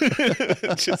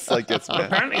 Just like it's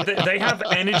mad. Apparently, they have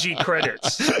energy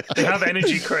credits. They have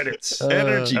energy credits.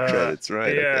 Energy credits,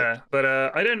 right? Yeah, okay. But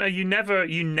I don't know. You never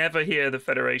hear the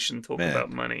Federation talk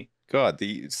about money. God,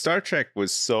 the Star Trek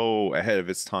was so ahead of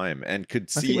its time and could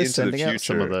see into the future. Out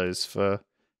some of those for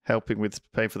helping with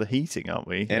paying for the heating, aren't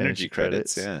we? Energy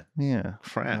credits, yeah. Yeah.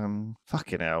 Crap.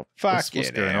 Fucking hell. What's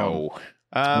going on?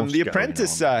 The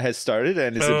Apprentice has started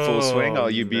and is in full swing. All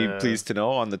you'd be pleased to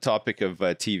know on the topic of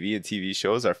TV and TV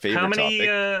shows, our favorite topic.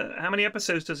 How many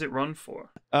episodes does it run for?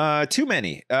 Too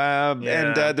many.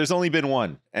 And there's only been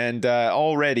one. And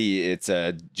already it's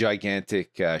a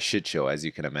gigantic shit show, as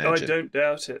you can imagine. I don't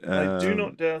doubt it. I do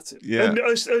not doubt it. Yeah. And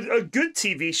a good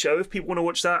TV show, if people want to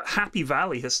watch that, Happy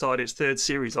Valley has started its 3rd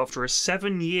series after a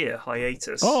 7-year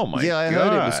hiatus. Oh my god! Yeah, I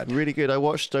heard it was really good. I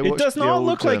watched. It does not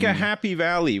look like a Happy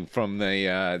Valley from the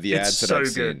ads that I've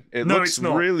seen. It looks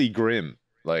really grim.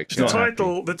 Like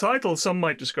the title, some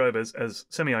might describe as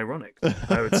semi-ironic.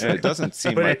 I would say it doesn't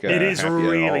seem but like it is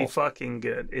really fucking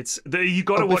good. You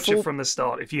got to watch it from the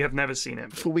start if you have never seen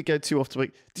it. Before we go too off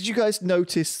topic, did you guys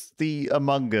notice the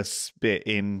Among Us bit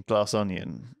in Glass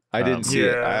Onion? I didn't see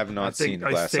it. I have not seen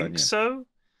Glass Onion. I think so.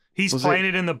 He's playing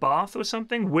it in the bath or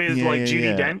something with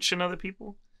Judi Dench and other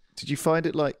people. Did you find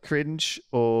it like cringe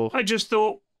or? I just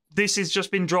thought this has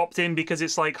just been dropped in because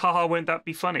it's like, haha, won't that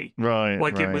be funny? Right.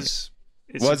 Like it was.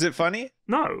 Was it funny?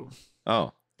 No.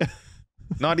 Oh.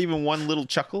 Not even one little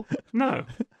chuckle? No.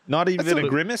 Not even a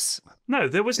grimace? No,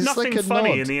 there was nothing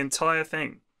funny in the entire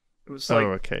thing. It was like,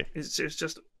 okay. It's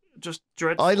just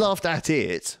dreadful. I laughed at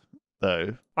it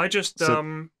though. I just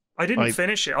I didn't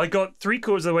finish it. I got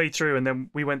 3/4 of the way through, and then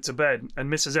we went to bed.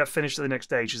 And Mrs. F finished it the next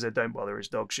day. She said, "Don't bother, it's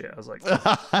dog shit." I was like,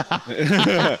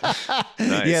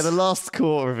 Nice. "Yeah, the last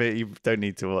quarter of it you don't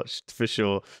need to watch for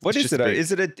sure." What is it?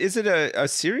 Is it a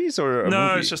series or a movie?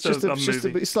 No, it's just a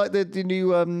movie. It's like the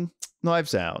new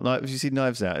Knives Out. Have you seen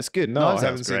Knives Out? It's good. No, Knives I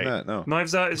haven't seen that. No,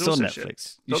 Knives Out is it's also on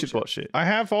Netflix. Shit. You should watch it. I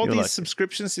have all these like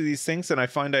subscriptions to these things, and I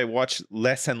find I watch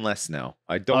less and less now.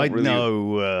 I really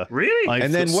know. Really?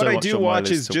 And then what I do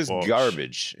watch is just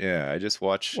garbage. Yeah, I just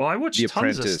watch. Well, I watch The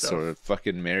tons of Apprentice stuff. or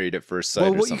fucking Married at First Sight.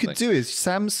 Well, or what something. you could do is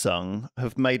Samsung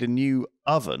have made a new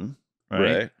oven,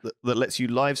 right? That lets you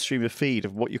live stream a feed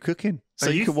of what you're cooking. So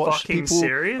Are you can watch fucking people.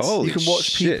 serious? Holy You can watch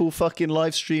shit. people fucking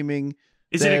live streaming.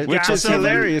 Is it a Which gas is oven?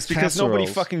 hilarious because nobody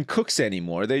Casseroles. fucking cooks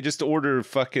anymore. They just order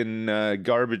fucking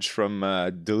garbage from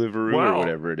Deliveroo or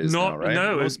whatever it is now, right?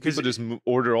 No, most people just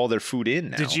order all their food in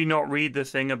now. Did you not read the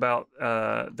thing about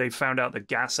they found out that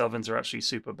gas ovens are actually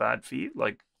super bad for you?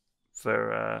 Like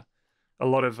for a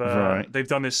lot of they've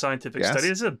done this scientific study.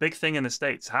 This is a big thing in the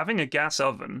States. Having a gas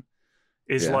oven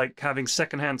is like having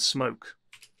secondhand smoke.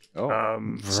 Oh,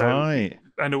 right.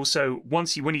 And also when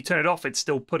you turn it off, it's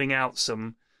still putting out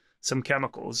some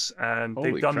chemicals, and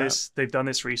they've done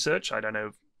this research. I don't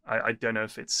know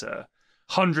if it's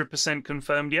 100%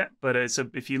 confirmed yet, but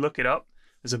if you look it up,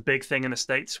 there's a big thing in the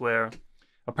States where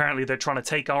apparently they're trying to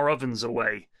take our ovens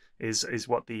away. Is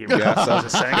what the gas are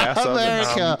saying.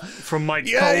 America. From my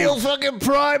you'll fucking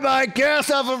pry my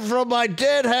gas oven from my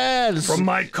dead hands. From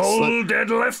my cold dead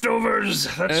leftovers.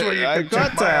 That's what you can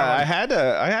take my I had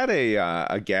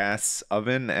a gas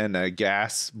oven and a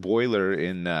gas boiler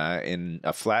in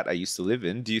a flat I used to live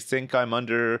in. Do you think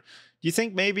Do you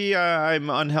think maybe I'm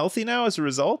unhealthy now as a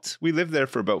result? We lived there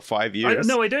for about 5 years.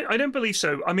 No, I don't believe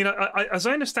so. I mean, as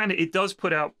I understand it, it does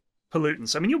put out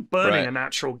pollutants. I mean, you're burning a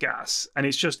natural gas, and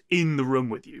it's just in the room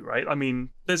with you, right? I mean,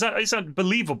 it's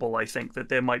unbelievable. I think that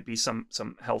there might be some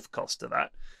health cost to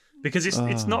that, because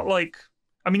it's not like,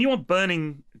 I mean, you are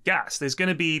burning gas. There's going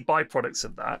to be byproducts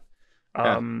of that,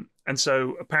 and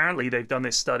so apparently they've done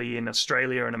this study in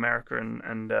Australia and America,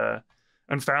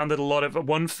 and found that a lot of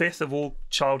 1/5 of all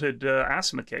childhood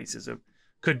asthma cases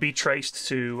could be traced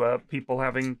to people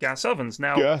having gas ovens.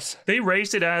 Now, they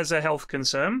raised it as a health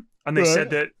concern. And they said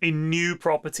that in new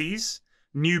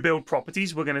build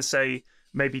properties, we're going to say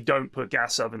maybe don't put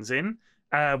gas ovens in.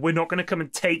 We're not going to come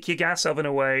and take your gas oven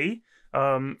away.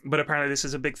 But apparently this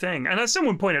is a big thing. And as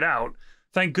someone pointed out,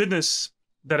 thank goodness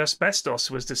that asbestos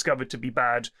was discovered to be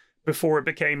bad before it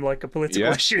became like a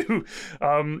political issue.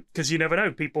 Because you never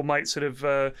know. People might sort of,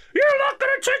 you're not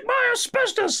going to take my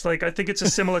asbestos. Like, I think it's a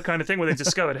similar kind of thing where they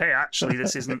discovered, hey, actually,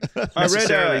 this isn't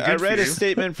necessarily good for you. I read a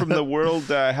statement from the World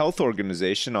Health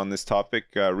Organization on this topic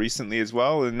recently as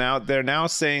well. And now they're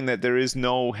saying that there is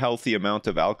no healthy amount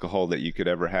of alcohol that you could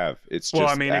ever have. It's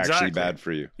just actually bad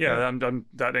for you. Yeah,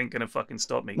 that ain't going to fucking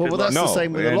stop me. Well, that's the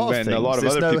same with a lot of things.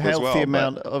 There's no healthy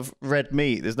amount of red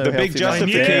meat. There's no the big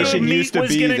justification used to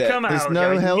be that there's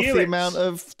no healthy amount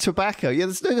of tobacco. Yeah,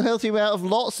 there's no healthy amount of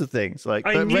lots of things, like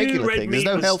regular things. There's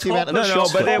no healthy amount of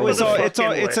chocolate.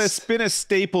 But it's been a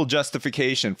staple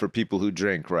justification for people who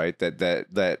drink, right?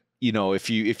 That you know, if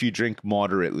you drink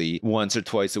moderately once or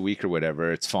twice a week or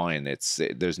whatever, it's fine.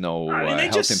 There's no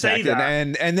health impact.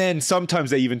 And then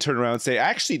sometimes they even turn around and say,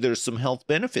 actually, there's some health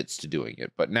benefits to doing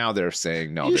it. But now they're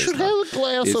saying, no, you should have a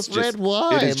glass of red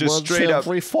wine. It is just straight up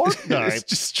every fortnight. It's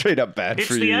just straight up bad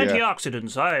for you. It's the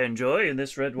antioxidants I enjoy in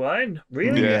this red wine.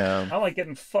 Really? Yeah. I like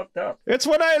getting fucked up. It's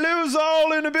when I lose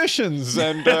all inhibitions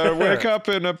and wake up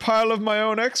in a pile of my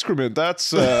own excrement.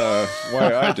 That's why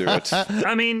I do it.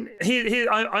 I mean,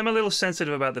 I'm a little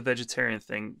sensitive about the vegetarian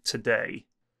thing today.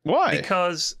 Why?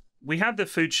 Because we had the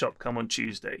food shop come on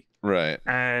Tuesday. Right.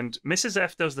 And Mrs.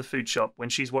 F does the food shop when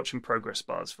she's watching progress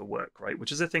bars for work, right?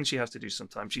 Which is a thing she has to do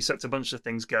sometimes. She sets a bunch of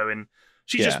things going.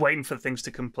 She's just waiting for things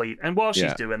to complete. And while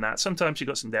she's doing that, sometimes she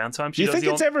got some downtime. Do you think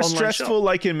it's ever stressful,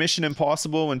 like in Mission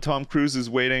Impossible, when Tom Cruise is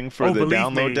waiting for the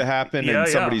download to happen and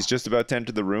somebody's just about to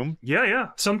enter the room? Yeah.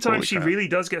 Sometimes she really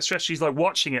does get stressed. She's like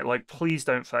watching it, like, please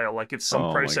don't fail. Like, if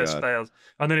some process fails.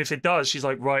 And then if it does, she's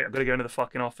like, right, I've got to go into the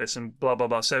fucking office and blah, blah,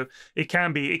 blah. So it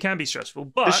can be stressful.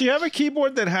 But does she have a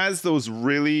keyboard that has those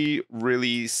really,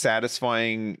 really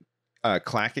satisfying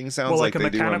clacking sounds like a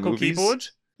mechanical keyboard?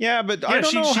 Yeah, but I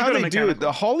don't know how they do it.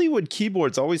 The Hollywood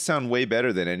keyboards always sound way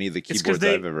better than any of the keyboards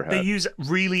I've ever had. They use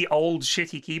really old,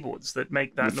 shitty keyboards that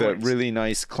make that noise. With a really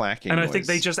nice clacking noise. And I think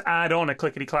they just add on a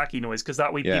clickety-clacky noise because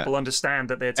that way people understand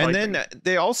that they're typing. And then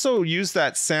they also use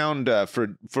that sound for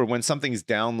when something's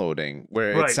downloading,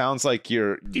 where it sounds like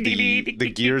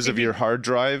the gears of your hard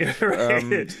drive.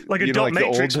 Like a dot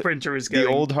matrix printer is going.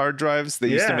 The old hard drives, they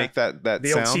used to make that the sound.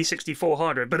 The old C64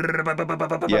 hard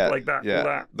drive. Like that.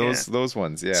 Yeah, those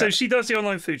ones, yeah. So she does the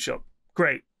online food shop.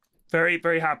 Great. Very,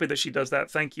 very happy that she does that.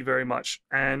 Thank you very much.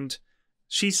 And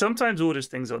she sometimes orders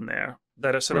things on there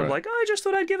that are sort of like, I just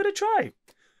thought I'd give it a try.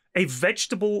 A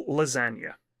vegetable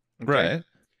lasagna. Okay? Right.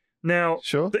 Now,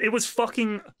 it was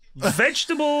fucking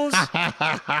vegetables.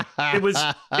 it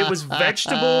was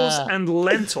vegetables and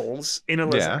lentils in a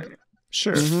lasagna. Yeah,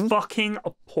 sure. It was fucking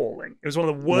appalling. It was one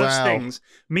of the worst things.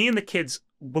 Me and the kids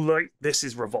were like, this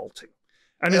is revolting.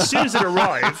 And as soon as it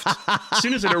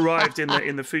arrived,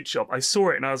 in the food shop, I saw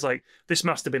it and I was like, this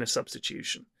must have been a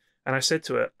substitution. And I said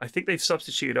to her, I think they've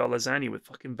substituted our lasagna with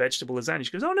fucking vegetable lasagna.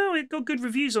 She goes, oh no, it got good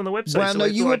reviews on the website. Well, so no,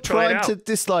 you were primed to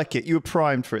dislike it. You were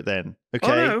primed for it then.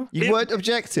 Okay. Oh, no. You weren't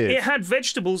objective. It had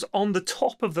vegetables on the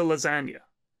top of the lasagna.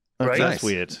 Right? That's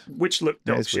weird. Which looked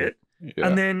dog shit. Yeah.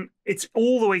 And then it's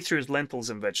all the way through as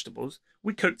lentils and vegetables.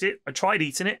 We cooked it. I tried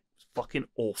eating it. It's fucking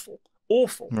awful.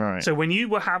 Awful. Right. So when you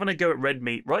were having a go at red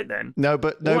meat right then,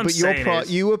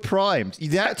 you were primed.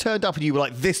 That turned up and you were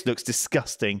like, "This looks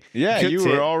disgusting." Yeah, you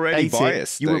were already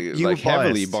biased. You were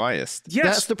heavily biased. Yes,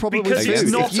 that's the problem with food.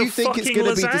 If you think it's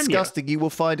going to be disgusting, you will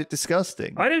find it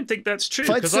disgusting. I don't think that's true. If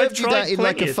I'd served you that in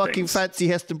like a fucking fancy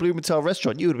Heston Blumenthal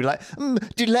restaurant, you would be like,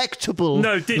 delectable.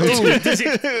 No, does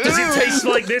it taste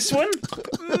like this one?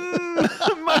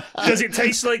 Does it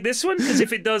taste like this one? Because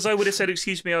if it does, I would have said,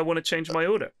 "Excuse me, I want to change my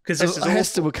order." Because this is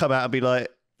Heston would come out and be like,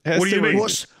 "What do you mean?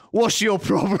 What's your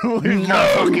problem with my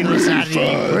fucking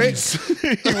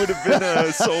lasagna?" He would have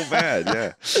been so bad.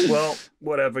 Yeah. Well,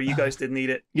 whatever. You guys didn't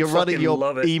eat it. You're running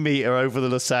your e-meter over the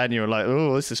lasagna and like,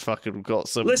 oh, this is fucking got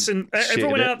some. Listen,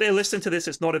 everyone out there listening to this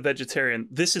is not a vegetarian.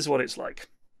 This is what it's like.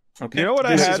 Okay. You know what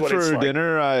I had for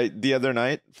dinner the other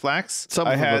night, Flax?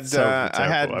 I had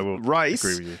rice,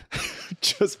 agree with you.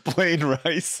 Just plain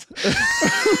rice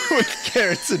with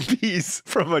carrots and peas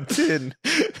from a tin.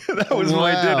 That was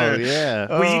my dinner.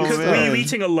 Yeah. Were you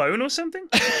eating alone or something?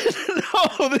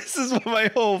 No, this is what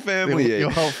my whole family ate. Your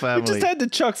whole family. We just had to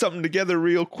chuck something together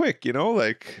real quick, you know.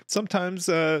 Like sometimes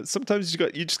you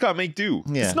just gotta make do.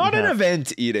 Yeah, it's not an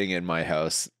event eating in my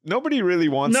house. Nobody really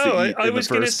wants to eat in the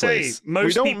first place. Most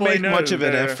we don't make much of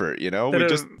an effort, you know. We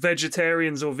just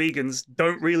vegetarians or vegans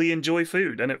don't really enjoy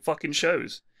food, and it fucking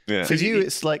shows. Yeah. For you,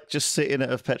 it's like just sitting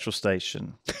at a petrol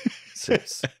station.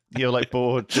 You're like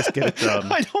bored, just get it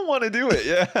done. I don't want to do it.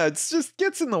 Yeah, it's just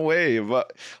gets in the way of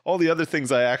all the other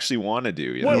things I actually want to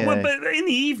do. You know? Well, but in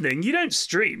the evening, you don't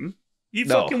stream. You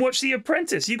fucking watch The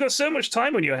Apprentice. You've got so much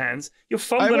time on your hands. You're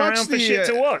fumbling around for shit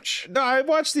to watch. No, I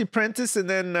watch The Apprentice, and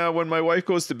then when my wife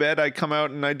goes to bed, I come out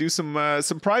and I do some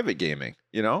private gaming.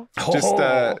 You know, just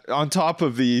on top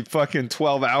of the fucking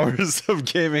 12 hours of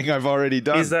gaming I've already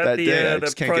done. Is that day.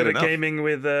 the private gaming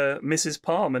with Mrs.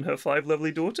 Palm and her 5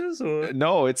 lovely daughters? Or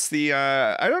no, it's the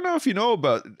I don't know if you know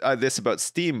about this about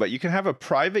Steam, but you can have a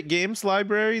private games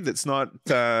library that's not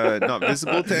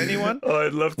visible to anyone. Oh,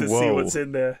 I'd love to see what's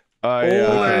in there. All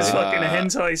those fucking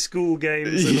hentai school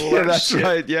games and all that that's shit.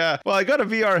 Right, yeah. Well, I got a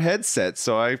VR headset,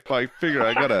 so I figure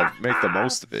I gotta make the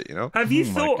most of it, you know? Have you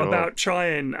thought about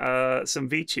trying some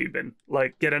VTubing?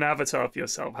 Like, get an avatar for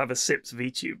yourself, have a Sips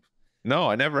VTube. No,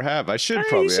 I never have. I should Hey,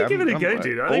 probably. you should give it a I'm go,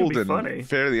 dude. I think old it'd be and funny.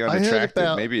 fairly I heard unattractive.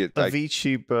 about Maybe it a like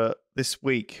VTuber this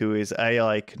week who is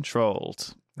AI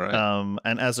controlled, right.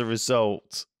 and as a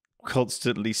result,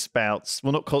 constantly spouts.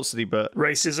 Well, not constantly, but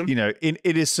Racism. you know,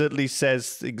 innocently says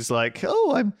things like,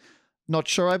 "Oh, I'm not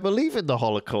sure I believe in the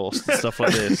Holocaust," and stuff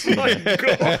like this. You My know.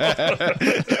 God.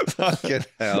 Fucking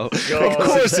hell! God. Of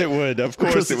course it would. Of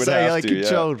course it would it's AI have to.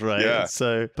 controlled, right? Yeah.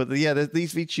 So, but these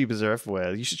VTubers are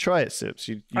everywhere. You should try it, Sips.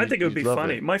 I think it would be you'd love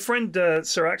funny. it. My friend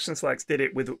Sir Action Slacks did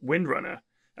it with Windrunner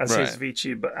as his Right.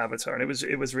 VTuber avatar, and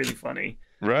it was really funny.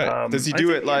 Right. Does he I do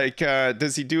think- it like?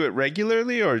 Does he do it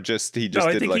regularly, or just he just No,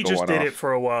 I did think like he a just one-off? did it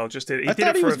for a while. Just did it. He I did thought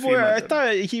it he for was a few more. months.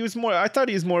 I thought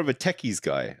he was more of a techies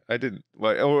guy. I didn't.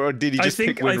 Or did he just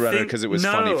pick Windrunner because it was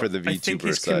funny for the VTuber I think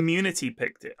his side? community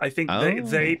picked it. I think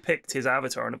they picked his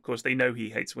avatar, and of course they know he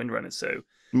hates Windrunner, so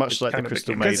Much like the kind of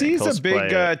Crystal became- Maiden. Because he's a big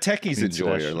cosplayer. techies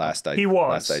enjoyer. international.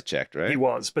 Last I checked, right? he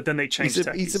was. But then they changed.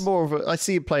 He's a more of a. I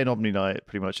see him playing Omni Knight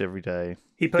pretty much every day.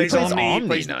 He plays plays Omni. Omni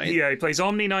plays, Knight? Yeah, he plays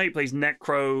Omni Knight. Plays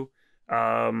Necro.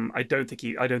 I don't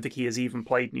think he has even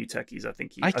played New Techies. I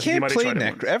think he I think can't he might have play tried it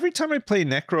Necro. once. Every time I play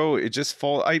Necro, it just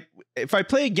falls. If I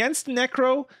play against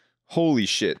Necro, holy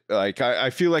shit! Like I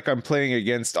feel like I'm playing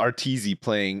against Arteezy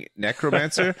playing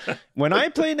Necromancer. When I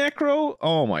play Necro,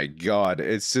 oh my god,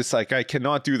 it's just like I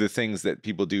cannot do the things that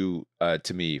people do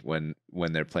to me when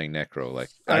they're playing Necro. Like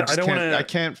I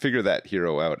can't figure that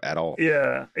hero out at all.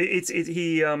 Yeah,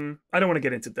 he. I don't want to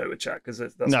get into Dota chat because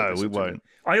that's No, what we this will do. won't.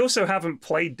 I also haven't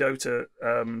played Dota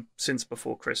since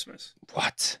before Christmas.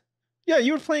 What? Yeah,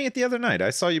 you were playing it the other night. I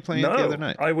saw you playing it the other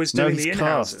night. I was No, doing he's the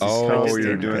cast. in-houses. Oh, I did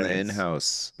you're the doing the in-house.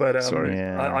 in-house. But sorry.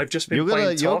 Yeah. I've just been You're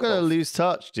playing gonna Tarkov. lose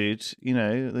touch, dude. You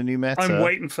know the new meta. I'm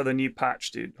waiting for the new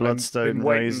patch, dude. Bloodstone I've been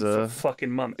waiting Razor. for fucking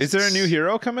months. Is there a new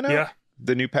hero coming out? Yeah.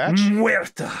 The new patch?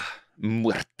 Muerta.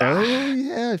 Muerta. Oh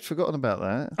yeah, I'd forgotten about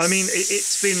that. I mean,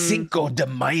 it's been. Cinco de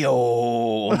Mayo,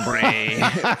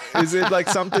 hombre. Is it like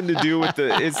something to do with the?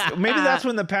 Maybe that's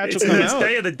when the patch will come It's out.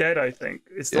 Day of the Dead, I think.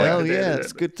 It's like Well, the Day of the yeah, Dead.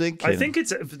 it's good thinking. I think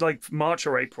it's like March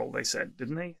or April. They said,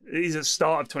 didn't they? It's the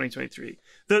start of 2023.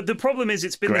 The problem is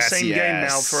it's been the same game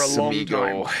now for a long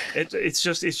amigo. time. It's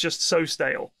just so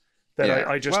stale that Yeah.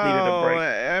 I just needed a break.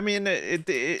 I mean,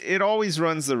 it always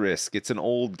runs the risk. It's an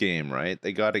old game, right?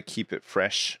 They got to keep it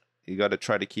fresh. You got to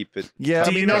try to keep it. Yeah,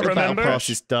 Do I mean, you now not the battle remember? pass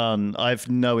is done. I've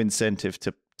no incentive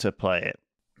to play it.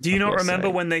 Do you I've not gotta remember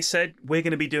say. when they said we're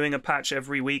going to be doing a patch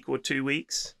every week or 2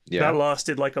 weeks? Yeah. That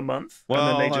lasted like a month, Well, and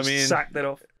then they I just mean, sacked it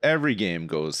off. Every game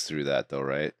goes through that, though,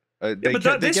 right? Yeah,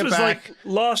 but this was like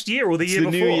last year or the It's year the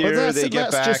new before. year. But they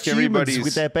get back, just humans everybody's-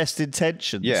 with their best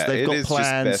intentions. Yeah, They've it got is just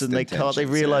plans best and they can't. They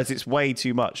intentions, realize yeah. it's way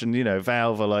too much, and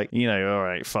Valve are like, all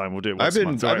right, fine, we'll do it. I've Once a been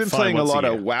month. All right, fine, playing a once lot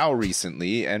year. of WoW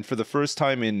recently, and for the first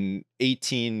time in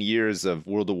 18 years of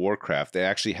World of Warcraft, they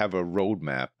actually have a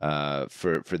roadmap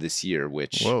for this year,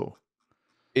 which Whoa.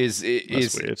 is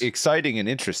weird. exciting and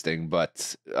interesting,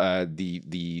 but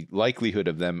the likelihood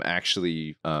of them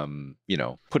actually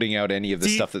putting out any of the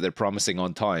stuff that they're promising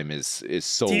on time is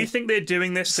so. Do you think they're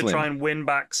doing this slim. to try and win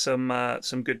back some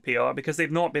good PR because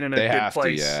they've not been in a They good have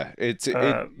place? to, yeah. The versus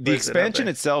it expansion out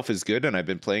there. itself is good, and I've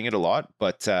been playing it a lot.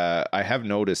 But I have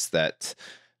noticed that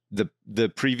the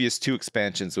previous 2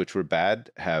 expansions, which were bad,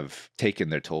 have taken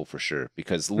their toll for sure.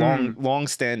 Because long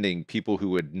standing people who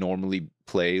would normally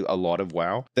play a lot of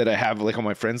WoW that I have like on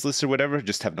my friends list or whatever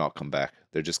just have not come back.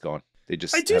 They're just gone. They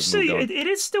just I do have see moved on. it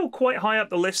is still quite high up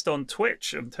the list on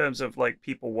Twitch in terms of like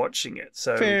people watching it.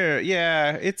 So Fair,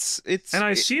 yeah. It's and I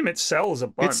assume it sells a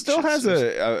bunch. It still has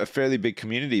a fairly big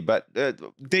community, but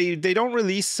they don't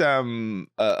release a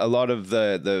lot of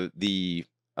the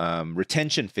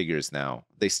retention figures now.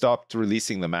 They stopped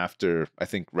releasing them after, I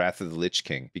think, Wrath of the Lich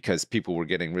King because people were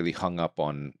getting really hung up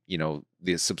on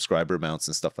the subscriber amounts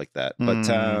and stuff like that.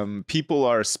 But people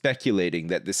are speculating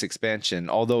that this expansion,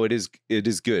 although it is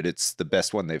good, it's the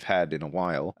best one they've had in a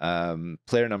while.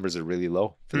 Player numbers are really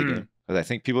low for the game. But I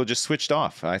think people just switched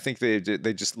off. I think they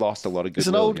just lost a lot of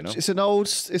goodwill. It's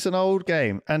an old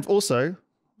game, and also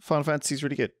Final Fantasy is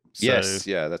really good. So yes,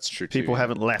 yeah, that's true too. people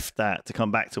haven't left that to come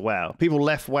back to WoW. People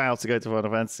left WoW to go to Final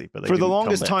Fantasy, but for the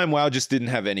longest time, WoW just didn't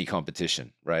have any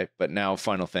competition, right? But now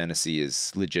Final Fantasy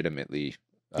is legitimately.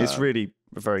 It's really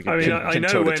very good. I mean, I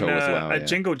know when WoW, at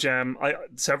Jingle Jam,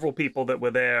 several people that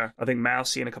were there, I think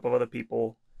Mousy and a couple of other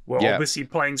people were obviously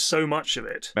playing so much of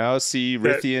it. Mousy,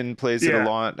 Rithian plays it a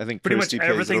lot. I think pretty Kirsty much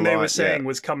plays everything it a they lot, were saying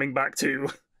was coming back to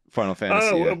Final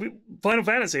Fantasy. Final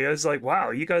Fantasy. I was like, wow,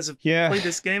 you guys have played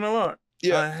this game a lot.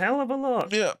 Yeah. A hell of a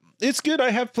lot. Yeah, It's good. I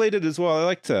have played it as well. I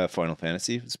liked Final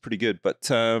Fantasy. It's pretty good, but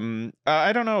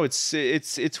I don't know.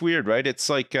 It's weird, right? It's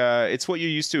like it's what you're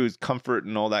used to, is comfort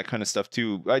and all that kind of stuff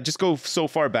too. I just go so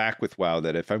far back with WoW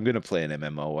that if I'm gonna play an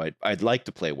MMO, I'd like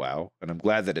to play WoW, and I'm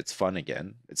glad that it's fun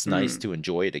again. It's nice to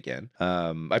enjoy it again.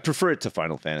 I prefer it to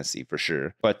Final Fantasy for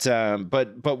sure, but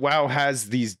WoW has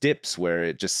these dips where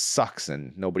it just sucks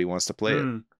and nobody wants to play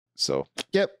it. So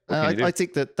yep, I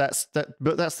think that's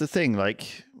but that's the thing.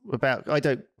 Like about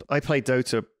I play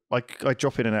Dota. I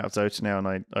drop in and out of Dota now,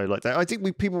 and I like that. I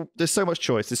think there's so much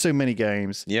choice. There's so many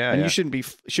games, and you shouldn't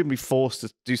be forced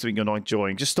to do something you're not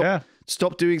enjoying. Just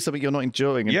stop doing something you're not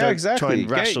enjoying, and don't try and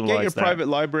rationalize get your private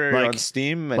library on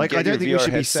Steam. And I don't think we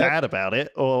should be sad about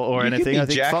it or anything. I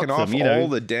think fuck them. All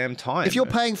the damn time. If you're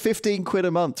paying £15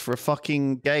 a month for a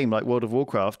fucking game like World of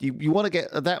Warcraft, you want to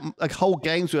get that a whole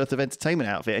game's worth of entertainment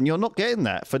out of it, and you're not getting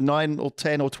that for 9 or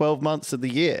 10 or 12 months of the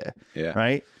year. Yeah,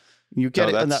 right. You get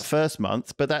it in that first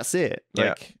month, but that's it.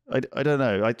 Like, I don't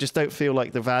know. I just don't feel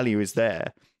like the value is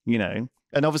there, you know?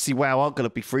 And obviously, WoW aren't going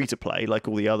to be free to play like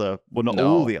all the other, well, not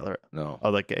all the other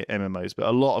MMOs, but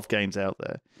a lot of games out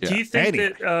there. Yeah. Do you think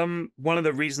that one of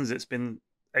the reasons it's been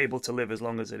able to live as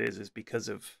long as it is because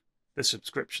of the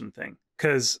subscription thing?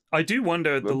 Because I do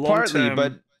wonder the long term... Partly,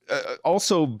 but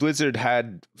also Blizzard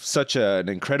had such an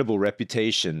incredible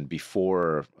reputation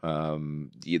before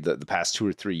the past 2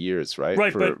 or 3 years, right?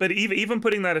 Right, but even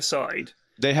putting that aside,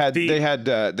 they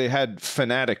had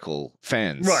fanatical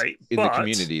fans in the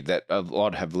community that a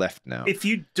lot have left now. If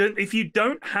you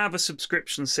don't have a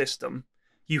subscription system,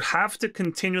 you have to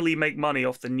continually make money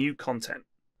off the new content,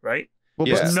 right? Well,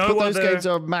 but those games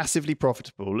are massively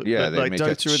profitable. Yeah, like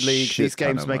Dota and League, these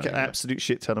games make an absolute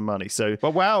shit ton of money.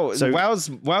 But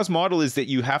WoW's model is that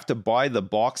you have to buy the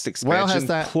boxed expansion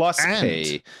plus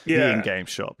pay the in-game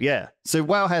shop. Yeah, so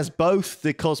WoW has both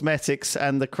the cosmetics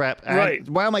and the crap. And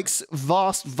WoW makes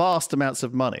vast amounts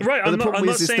of money. Right, but I'm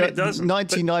not saying it doesn't.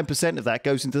 99% of that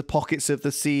goes into the pockets of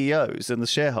the CEOs and the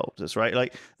shareholders. Right,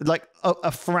 like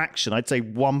a fraction. I'd say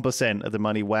 1% of the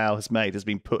money WoW has made has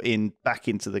been put back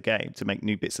into the game to make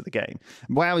new bits of the game.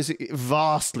 WoW is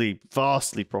vastly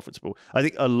profitable. I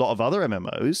think a lot of other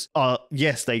MMOs are,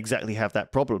 yes, they exactly have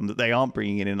that problem that they aren't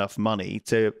bringing in enough money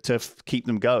to keep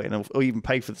them going or even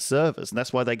pay for the servers, and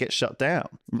that's why they get shut down.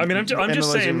 I mean, I'm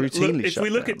just saying, if we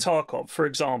look at Tarkov, for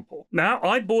example, now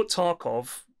I bought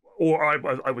Tarkov, or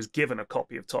I was given a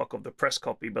copy of Tarkov, the press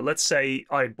copy, but let's say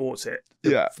I bought it,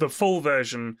 the full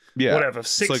version, whatever,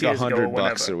 6 years ago or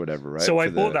whatever. Or whatever, right? So I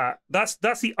bought that.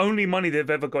 That's the only money they've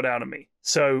ever got out of me.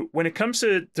 So when it comes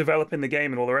to developing the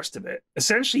game and all the rest of it,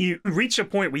 essentially you reach a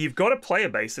point where you've got a player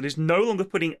base that is no longer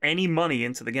putting any money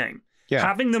into the game. Yeah.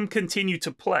 Having them continue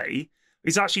to play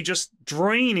is actually just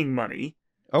draining money.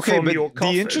 Okay, but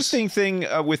the interesting thing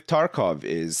with Tarkov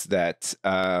is that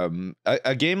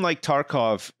a game like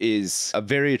Tarkov is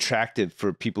very attractive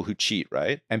for people who cheat,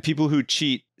 right? And people who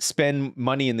cheat spend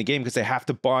money in the game because they have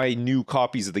to buy new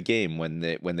copies of the game when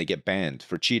they get banned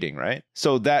for cheating, right?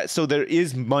 So there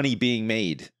is money being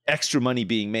made, extra money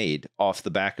being made off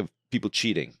the back of people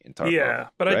cheating in Tarkov. Yeah,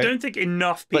 but right? I don't think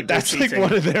enough people. But that's cheating. like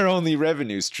one of their only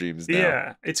revenue streams now.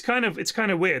 Yeah, it's kind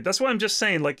of weird. That's why I'm just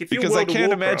saying, like, if because I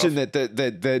can't imagine that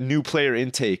the new player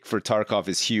intake for Tarkov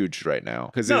is huge right now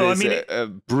because it is a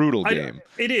brutal game.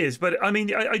 It is, but I mean,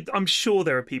 I'm sure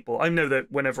there are people. I know that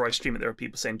whenever I stream it, there are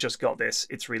people saying, "Just got this.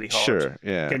 It's really hard. Sure,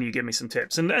 yeah. Can you give me some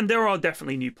tips?" And there are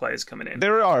definitely new players coming in.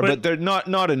 There are, but they're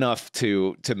not enough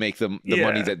to make them the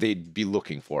money that they'd be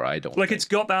looking for. I don't think. It's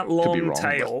got that long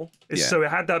tail, so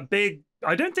it had that big.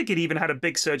 I don't think it even had a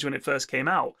big surge when it first came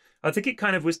out. I think it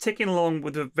kind of was ticking along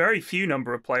with a very few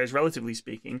number of players, relatively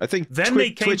speaking. I think then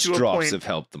Twitch drops have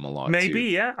helped them a lot. Maybe,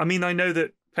 yeah. I mean, I know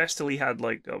that Pestily had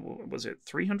like, was it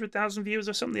 300,000 viewers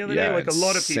or something the other day? Like a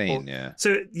lot of people. Yeah.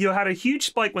 So you had a huge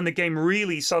spike when the game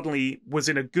really suddenly was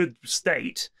in a good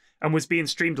state and was being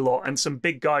streamed a lot, and some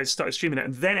big guys started streaming it,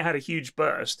 and then it had a huge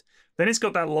burst. Then it's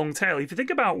got that long tail. If you think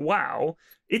about WoW,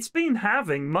 it's been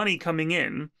having money coming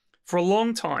in for a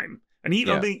long time. And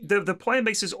even the player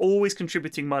base is always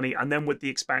contributing money, and then with the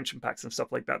expansion packs and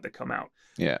stuff like that come out.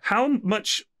 Yeah. How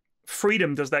much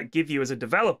freedom does that give you as a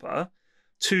developer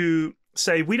to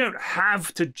say, we don't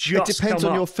have to just It depends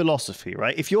on your philosophy,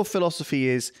 right? If your philosophy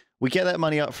is, we get that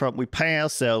money up front, we pay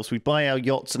ourselves, we buy our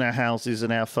yachts and our houses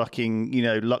and our fucking,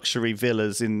 luxury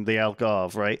villas in the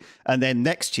Algarve, right? And then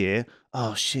next year,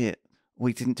 oh shit,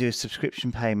 we didn't do a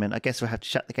subscription payment. I guess we'll have to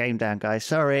shut the game down, guys.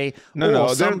 Sorry.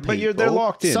 No, they're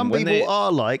locked in. Some people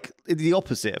are like the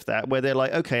opposite of that, where they're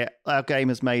like, okay, our game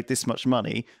has made this much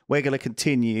money. We're going to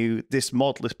continue this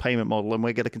model, this payment model, and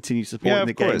we're going to continue supporting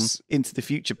the game into the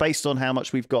future based on how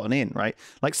much we've gotten in, right?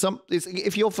 Like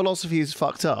if your philosophy is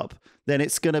fucked up, then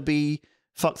it's going to be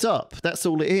fucked up. That's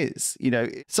all it is. You know,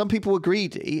 some people are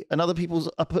greedy and other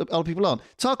people aren't.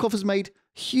 Tarkov has made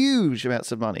huge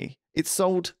amounts of money. It's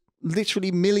sold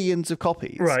literally millions of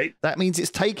copies. Right. That means it's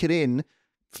taken in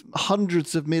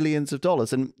hundreds of millions of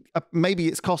dollars, and maybe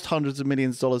it's cost hundreds of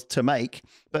millions of dollars to make.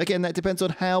 But again, that depends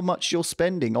on how much you're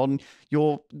spending on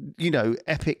your,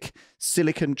 epic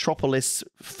Silicon Tropolis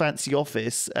fancy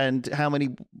office and how many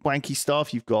wanky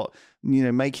staff you've got,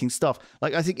 making stuff.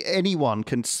 Like, I think anyone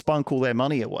can spunk all their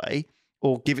money away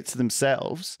or give it to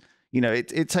themselves.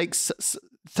 It takes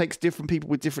different people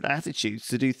with different attitudes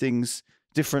to do things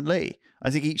differently. I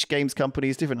think each games company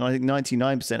is different. And I think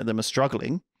 99% of them are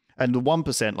struggling. And the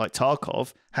 1%, like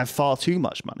Tarkov, have far too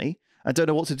much money and don't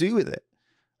know what to do with it.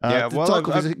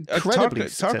 Tarkov is incredibly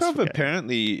Tarkov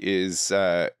apparently is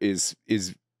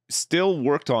still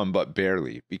worked on, but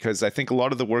barely, because I think a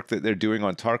lot of the work that they're doing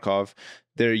on Tarkov,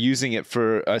 they're using it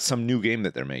for some new game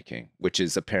that they're making, which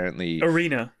is apparently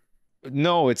Arena.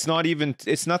 No, it's not even.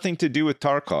 It's nothing to do with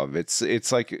Tarkov.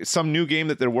 It's like some new game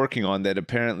that they're working on that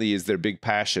apparently is their big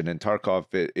passion, and Tarkov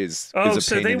is a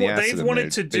pain in the ass. They've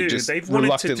wanted to do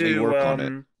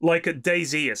like a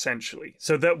DayZ essentially.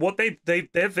 So that what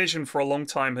their vision for a long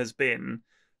time has been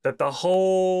that the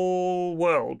whole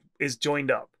world is joined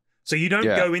up. So you don't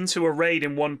go into a raid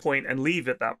in one point and leave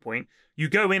at that point. You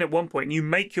go in at one point and you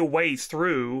make your way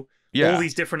through all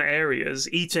these different areas,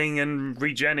 eating and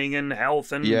regenning and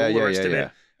health and all the rest of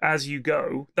it as you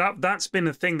go. That's been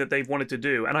a thing that they've wanted to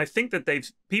do. And I think that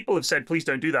people have said, please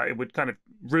don't do that. It would kind of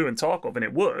ruin Tarkov, and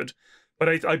it would.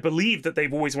 But I believe that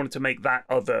they've always wanted to make that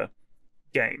other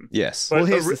game. Yes. But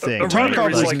here's the thing.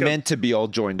 Tarkov was meant to be all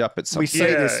joined up at some point.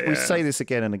 We say this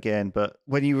again and again, but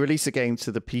when you release a game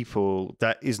to the people,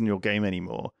 that isn't your game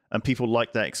anymore. And people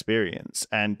like that experience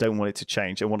and don't want it to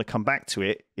change and want to come back to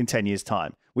it in 10 years'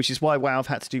 time, which is why WoW have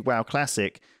had to do WoW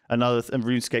Classic and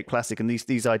RuneScape Classic and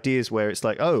these ideas where it's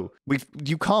like,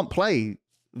 you can't play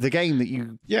the game that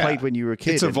you played when you were a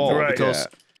kid. It's evolved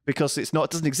because it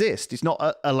doesn't exist. It's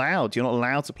not allowed. You're not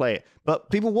allowed to play it. But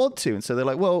people want to, and so they're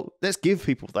like, well, let's give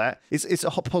people that. It's a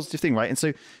positive thing, right? And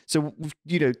so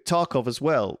Tarkov as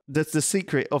well. The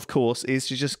secret, of course, is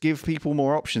to just give people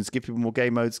more options, give people more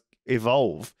game modes,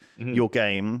 evolve your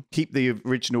game, keep the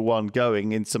original one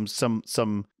going in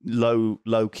some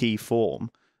low key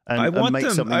form. And, I want new.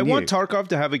 Tarkov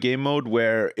to have a game mode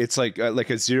where it's like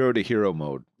a 0 to hero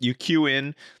mode. You queue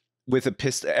in with a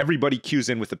pistol. Everybody queues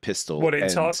in with a pistol. What, in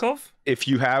Tarkov? If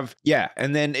you have,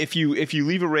 and then if you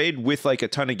leave a raid with like a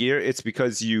ton of gear, it's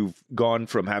because you've gone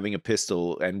from having a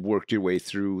pistol and worked your way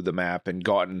through the map and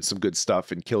gotten some good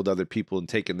stuff and killed other people and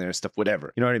taken their stuff,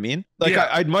 whatever. You know what I mean? Like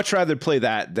I'd much rather play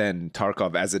that than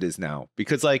Tarkov as it is now,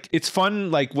 because like it's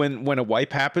fun like when a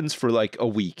wipe happens for like a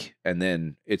week and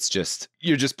then it's just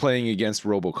you're just playing against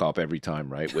RoboCop every time,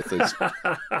 right? With his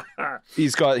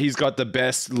he's got the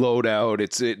best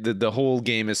loadout. The whole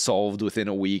game is solved within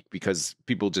a week because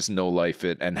people just no life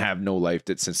it and have no lifed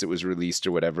it since it was released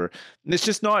or whatever. And it's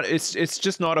just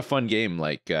not a fun game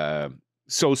like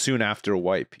so soon after a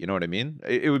wipe. You know what I mean?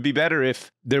 It would be better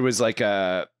if there was like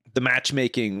the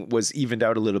matchmaking was evened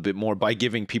out a little bit more by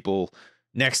giving people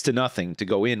next to nothing to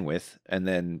go in with, and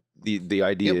then the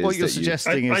idea is what you're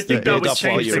suggesting is I think that would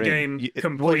change the game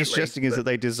completely. What you're suggesting is that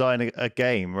they design a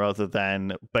game rather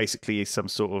than basically some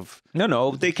sort of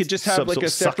no. They could just have like a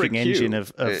separate engine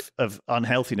of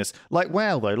unhealthiness, like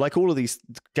WoW though. Like all of these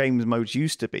game modes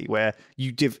used to be, where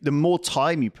the more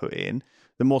time you put in,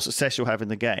 the more success you'll have in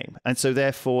the game, and so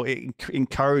therefore it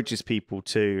encourages people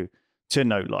to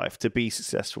know life, to be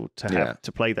successful,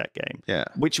 to play that game. Yeah.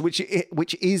 Which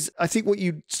is, I think what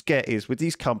you get is with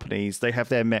these companies, they have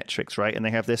their metrics, right? And they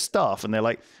have their staff, and they're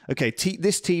like, okay,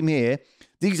 this team here,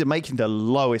 these are making the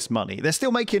lowest money. They're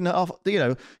still making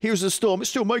here's a Storm, it's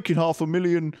still making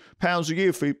 £500,000 a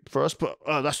year for us, but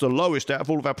that's the lowest out of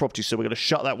all of our properties, so we're going to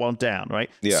shut that one down, right?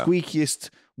 Yeah.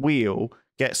 Squeakiest wheel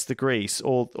gets the grease,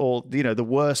 or the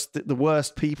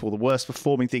worst people, the worst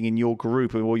performing thing in your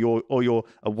group or your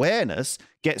awareness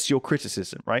gets your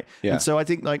criticism, right? Yeah. And so I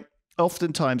think like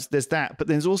oftentimes there's that, but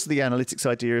there's also the analytics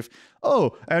idea of,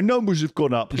 our numbers have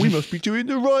gone up, we must be doing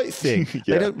the right thing.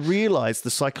 They don't realize the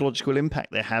psychological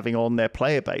impact they're having on their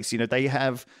player base. They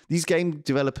have these game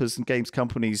developers and games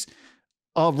companies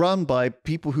are run by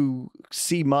people who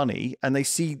see money, and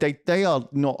they are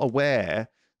not aware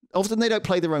often they don't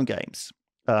play their own games.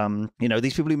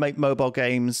 These people who make mobile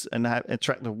games and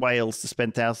attract the whales to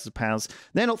spend thousands of pounds,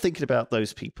 they're not thinking about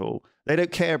those people. They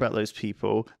don't care about those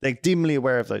people. They're dimly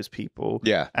aware of those people.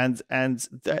 Yeah. And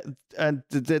they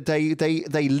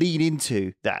lean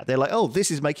into that. They're like, oh,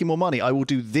 this is making more money. I will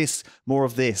do this, more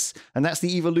of this. And that's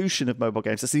the evolution of mobile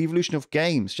games. That's the evolution of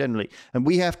games generally. And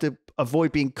we have to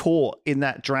avoid being caught in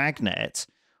that dragnet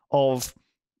of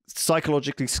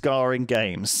psychologically scarring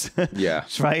games. Yeah.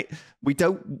 Right? We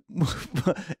don't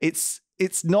it's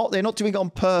not, they're not doing it on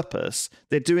purpose.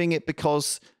 They're doing it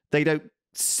because they don't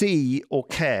see or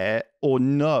care or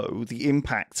know the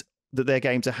impact that their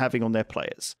games are having on their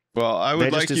players. Well, I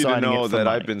would like you to know that money.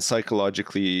 I've been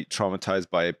psychologically traumatized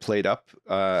by Played Up,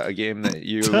 a game that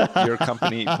your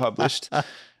company published.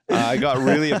 I got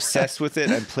really obsessed with it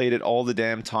and played it all the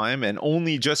damn time, and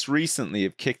only just recently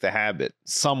have kicked the habit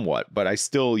somewhat, but I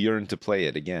still yearn to play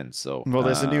it again. So, well,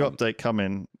 there's a new update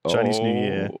coming, Chinese New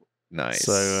Year. Nice.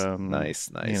 So, nice.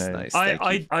 Nice.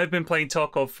 I've been playing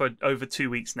Tarkov for over 2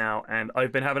 weeks now, and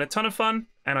I've been having a ton of fun.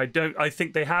 And I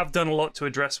think they have done a lot to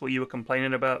address what you were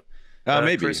complaining about,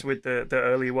 maybe Chris, with the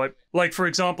early wipe. Like, for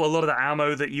example, a lot of the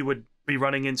ammo that you would be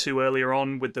running into earlier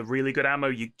on with the really good ammo,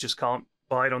 you just can't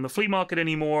buy it on the flea market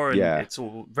anymore, and it's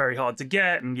all very hard to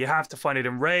get, and you have to find it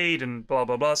in raid and blah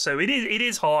blah blah. So it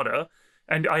is harder,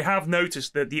 and I have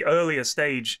noticed that the earlier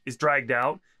stage is dragged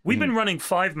out. We've been running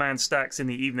 5-man stacks in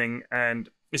the evening, and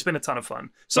it's been a ton of fun.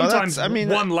 Sometimes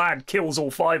one lad kills all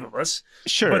 5 of us.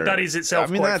 Sure, but that is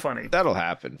itself quite funny. That'll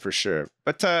happen for sure.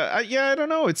 But I don't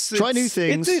know. Try new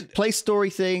things, play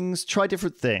story things, try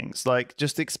different things. Like,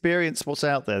 just experience what's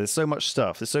out there. There's so much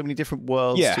stuff. There's so many different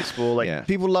worlds to explore. Like,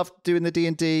 people love doing the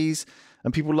D&Ds.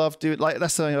 And people love doing, like,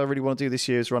 that's something I really want to do this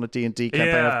year, is run a D&D campaign.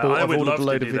 Yeah, I've ordered a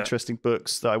load of interesting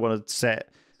books that I want to set.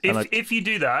 If you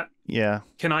do that,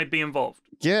 can I be involved?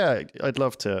 Yeah, I'd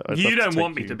love to. You don't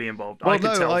want me to be involved. Well, I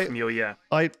can tell from your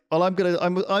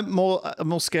I'm more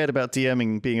scared about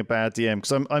DMing being a bad DM,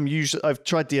 because I've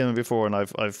tried DMing before and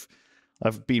I've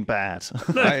been bad.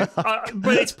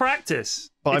 But it's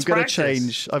practice. But I'm going to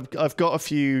change. I've got a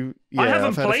few. Yeah, I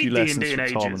haven't I've played D&D in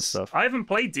ages. And stuff. I haven't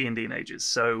played D&D in ages,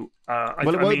 so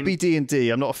it won't be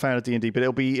D&D. I'm not a fan of D&D, but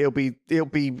it'll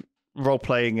be role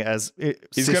playing as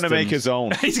he's going to make his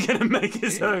own. He's going to make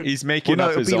his own. He's making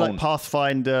up his own. It'll be like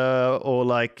Pathfinder, or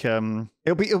like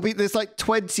it'll be. There's like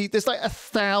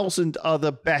 1,000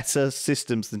 other better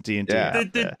systems than D&D. Yeah.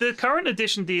 The current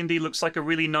edition D&D looks like a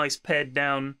really nice pared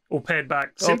down or pared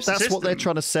back system. That's what they're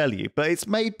trying to sell you, but it's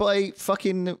made by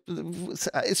fucking.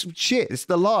 It's shit. It's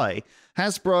the lie.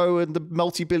 Hasbro and the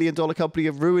multi-billion-dollar company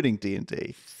are ruining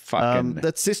D&D.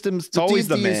 The systems. It's always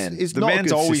D&D the man. is the not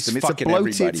man's a good always system. fucking it's a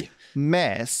bloated everybody.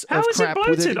 Mess How of is crap it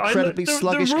with bloated? an incredibly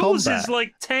sluggish the rules combat. is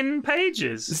like 10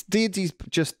 pages. D&D's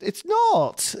just. It's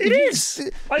not. It is.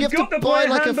 You I've have got to the buy player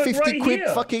like a handbook 50 right quid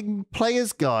here. fucking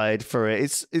player's guide for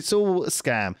it. It's all a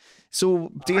scam.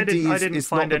 So D&D I didn't is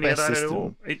find not the any of best that system. at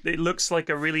all. It looks like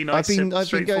a really nice. I've been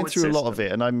going through system. a lot of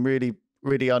it, and I'm really,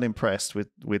 really unimpressed with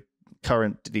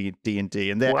current D&D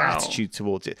and their attitude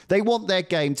towards it. They want their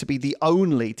game to be the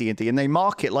only D&D, and they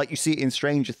market like you see it in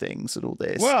Stranger Things and all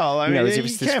this. Well, I mean, as if you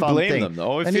it's this can't fun blame thing. them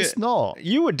though. And it's not.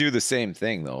 You would do the same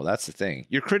thing though. That's the thing.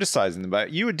 You're criticizing them, but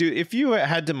you would do if you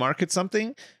had to market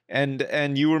something and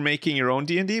you were making your own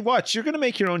D&D. Watch, you're going to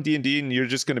make your own D&D, and you're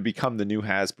just going to become the new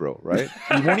Hasbro, right?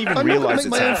 You won't even realize it's happening. I'm not going to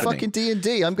make my own fucking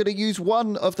D&D. I'm going to use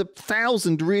one of the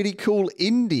 1,000 really cool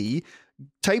indie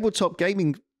tabletop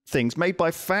gaming things made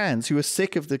by fans who are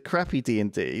sick of the crappy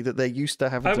D&D that they're used to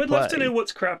having to play. I would love to know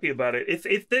what's crappy about it.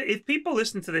 If people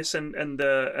listen to this and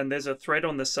there's a thread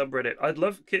on the subreddit, I'd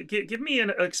love give me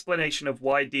an explanation of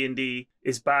why D&D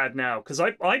is bad now. Because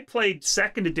I played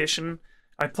 2nd edition,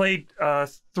 I played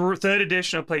 3rd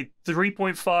edition, I played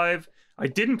 3.5. I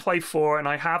didn't play 4, and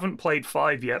I haven't played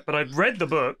 5 yet, but I've read the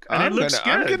book, and it looks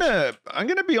good. I'm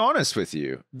gonna be honest with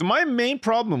you. My main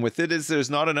problem with it is there's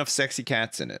not enough sexy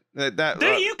cats in it.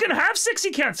 You can have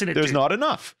sexy cats in it. There's not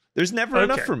enough. There's never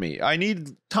enough for me. I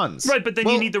need tons. Right, but then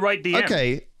you need the right DM.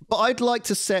 Okay, but I'd like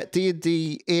to set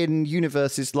D&D in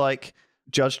universes like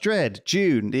Judge Dredd,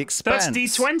 Dune, The Expanse. That's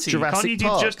D20. Jurassic Can't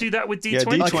Park. just do that with D20? Yeah,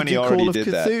 D20 I can do already Call of did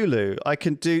Cthulhu. I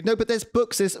can do but there's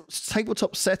books, there's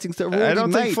tabletop settings that are already made. I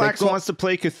don't think Flax wants to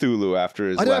play Cthulhu after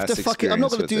his I don't last have to fucking. I'm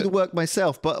not going to do it. the work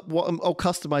myself, but I'll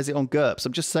customize it on GURPS.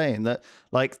 I'm just saying that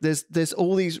like there's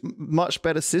all these much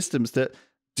better systems that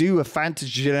do a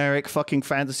generic fucking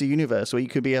fantasy universe where you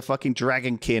could be a fucking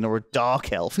dragonkin or a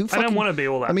dark elf. I don't want to be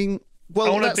all that. I mean, I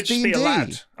well, want that's to just be a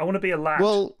lad. I want to be a lad.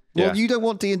 Well, Well, you don't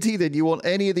want D&D then. You want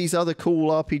any of these other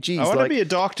cool RPGs. I want to be a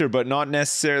doctor, but not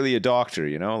necessarily a doctor,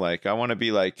 you know? Like, I want to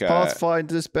be like...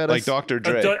 Pathfinder's better. Like Dr.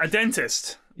 Dre. A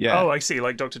dentist. Yeah. Oh, I see.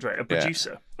 Like Dr. Dre. A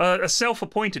producer. A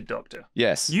self-appointed doctor.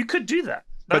 Yes. You could do that.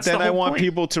 That's but then the whole I want point.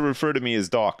 people to refer to me as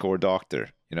doc or doctor,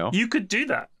 you know? You could do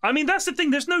that. I mean, that's the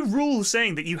thing. There's no rule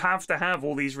saying that you have to have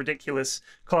all these ridiculous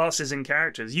classes and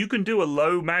characters. You can do a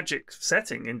low magic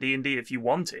setting in D&D if you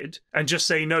wanted, and just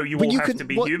say, no, you all have to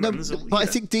be humans. No, but I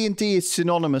think D&D is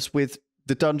synonymous with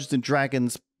the Dungeons and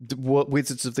Dragons, the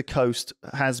Wizards of the Coast,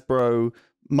 Hasbro,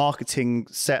 marketing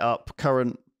setup,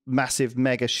 current massive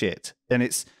mega shit. And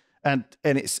it's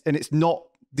not...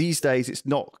 These days, it's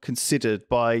not considered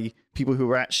by people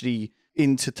who are actually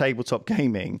into tabletop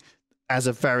gaming as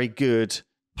a very good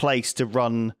place to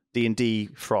run D&D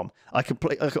from. I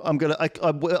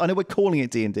know we're calling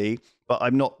it D&D, but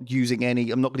I'm not using any.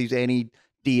 I'm not going to use any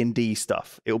D&D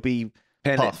stuff. It'll be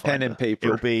pen and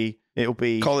paper. It'll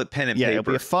be call it pen and paper. It'll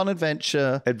be a fun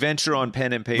adventure on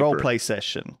pen and paper role play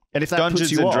session. And if that Dungeons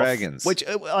puts you and off, Dragons, which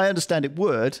I understand it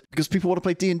would, because people want to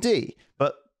play D&D,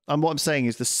 but what I'm saying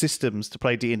is the systems to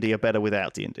play D&D are better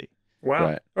without D&D. Wow.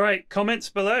 Right. All right, comments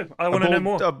below. I want to know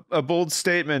more. A bold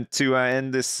statement to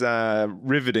end this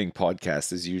riveting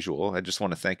podcast as usual. I just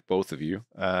want to thank both of you.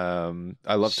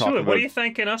 I love talking about... What are you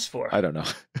thanking us for? I don't know.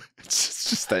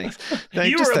 just thanks.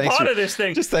 You were a part of this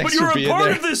thing. Just thanks for being there. But you're a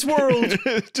part of this world.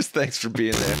 Just thanks for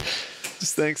being there.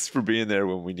 Just thanks for being there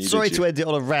when we needed you. Sorry to end it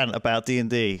on a rant about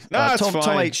D&D. No, it's fine.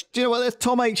 Tom H. Do you know what? If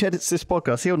Tom H edits this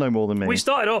podcast, he'll know more than me. We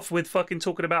started off with fucking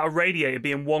talking about a radiator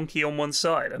being wonky on one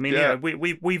side. I mean,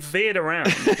 we veered around.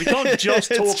 We can't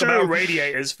just talk about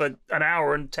radiators for an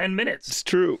hour and 10 minutes. It's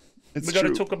true. We got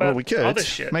to talk about other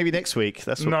shit. Maybe next week.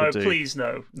 That's what we'll do. No, please,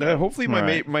 no. Hopefully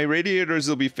my radiators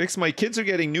will be fixed. My kids are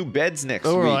getting new beds next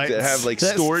week that have like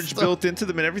storage built into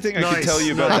them and everything. I can tell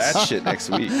you about that shit next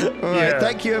week. All right.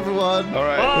 Thank you, everyone. All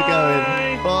right. Bye. We're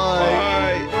going. Bye. Bye.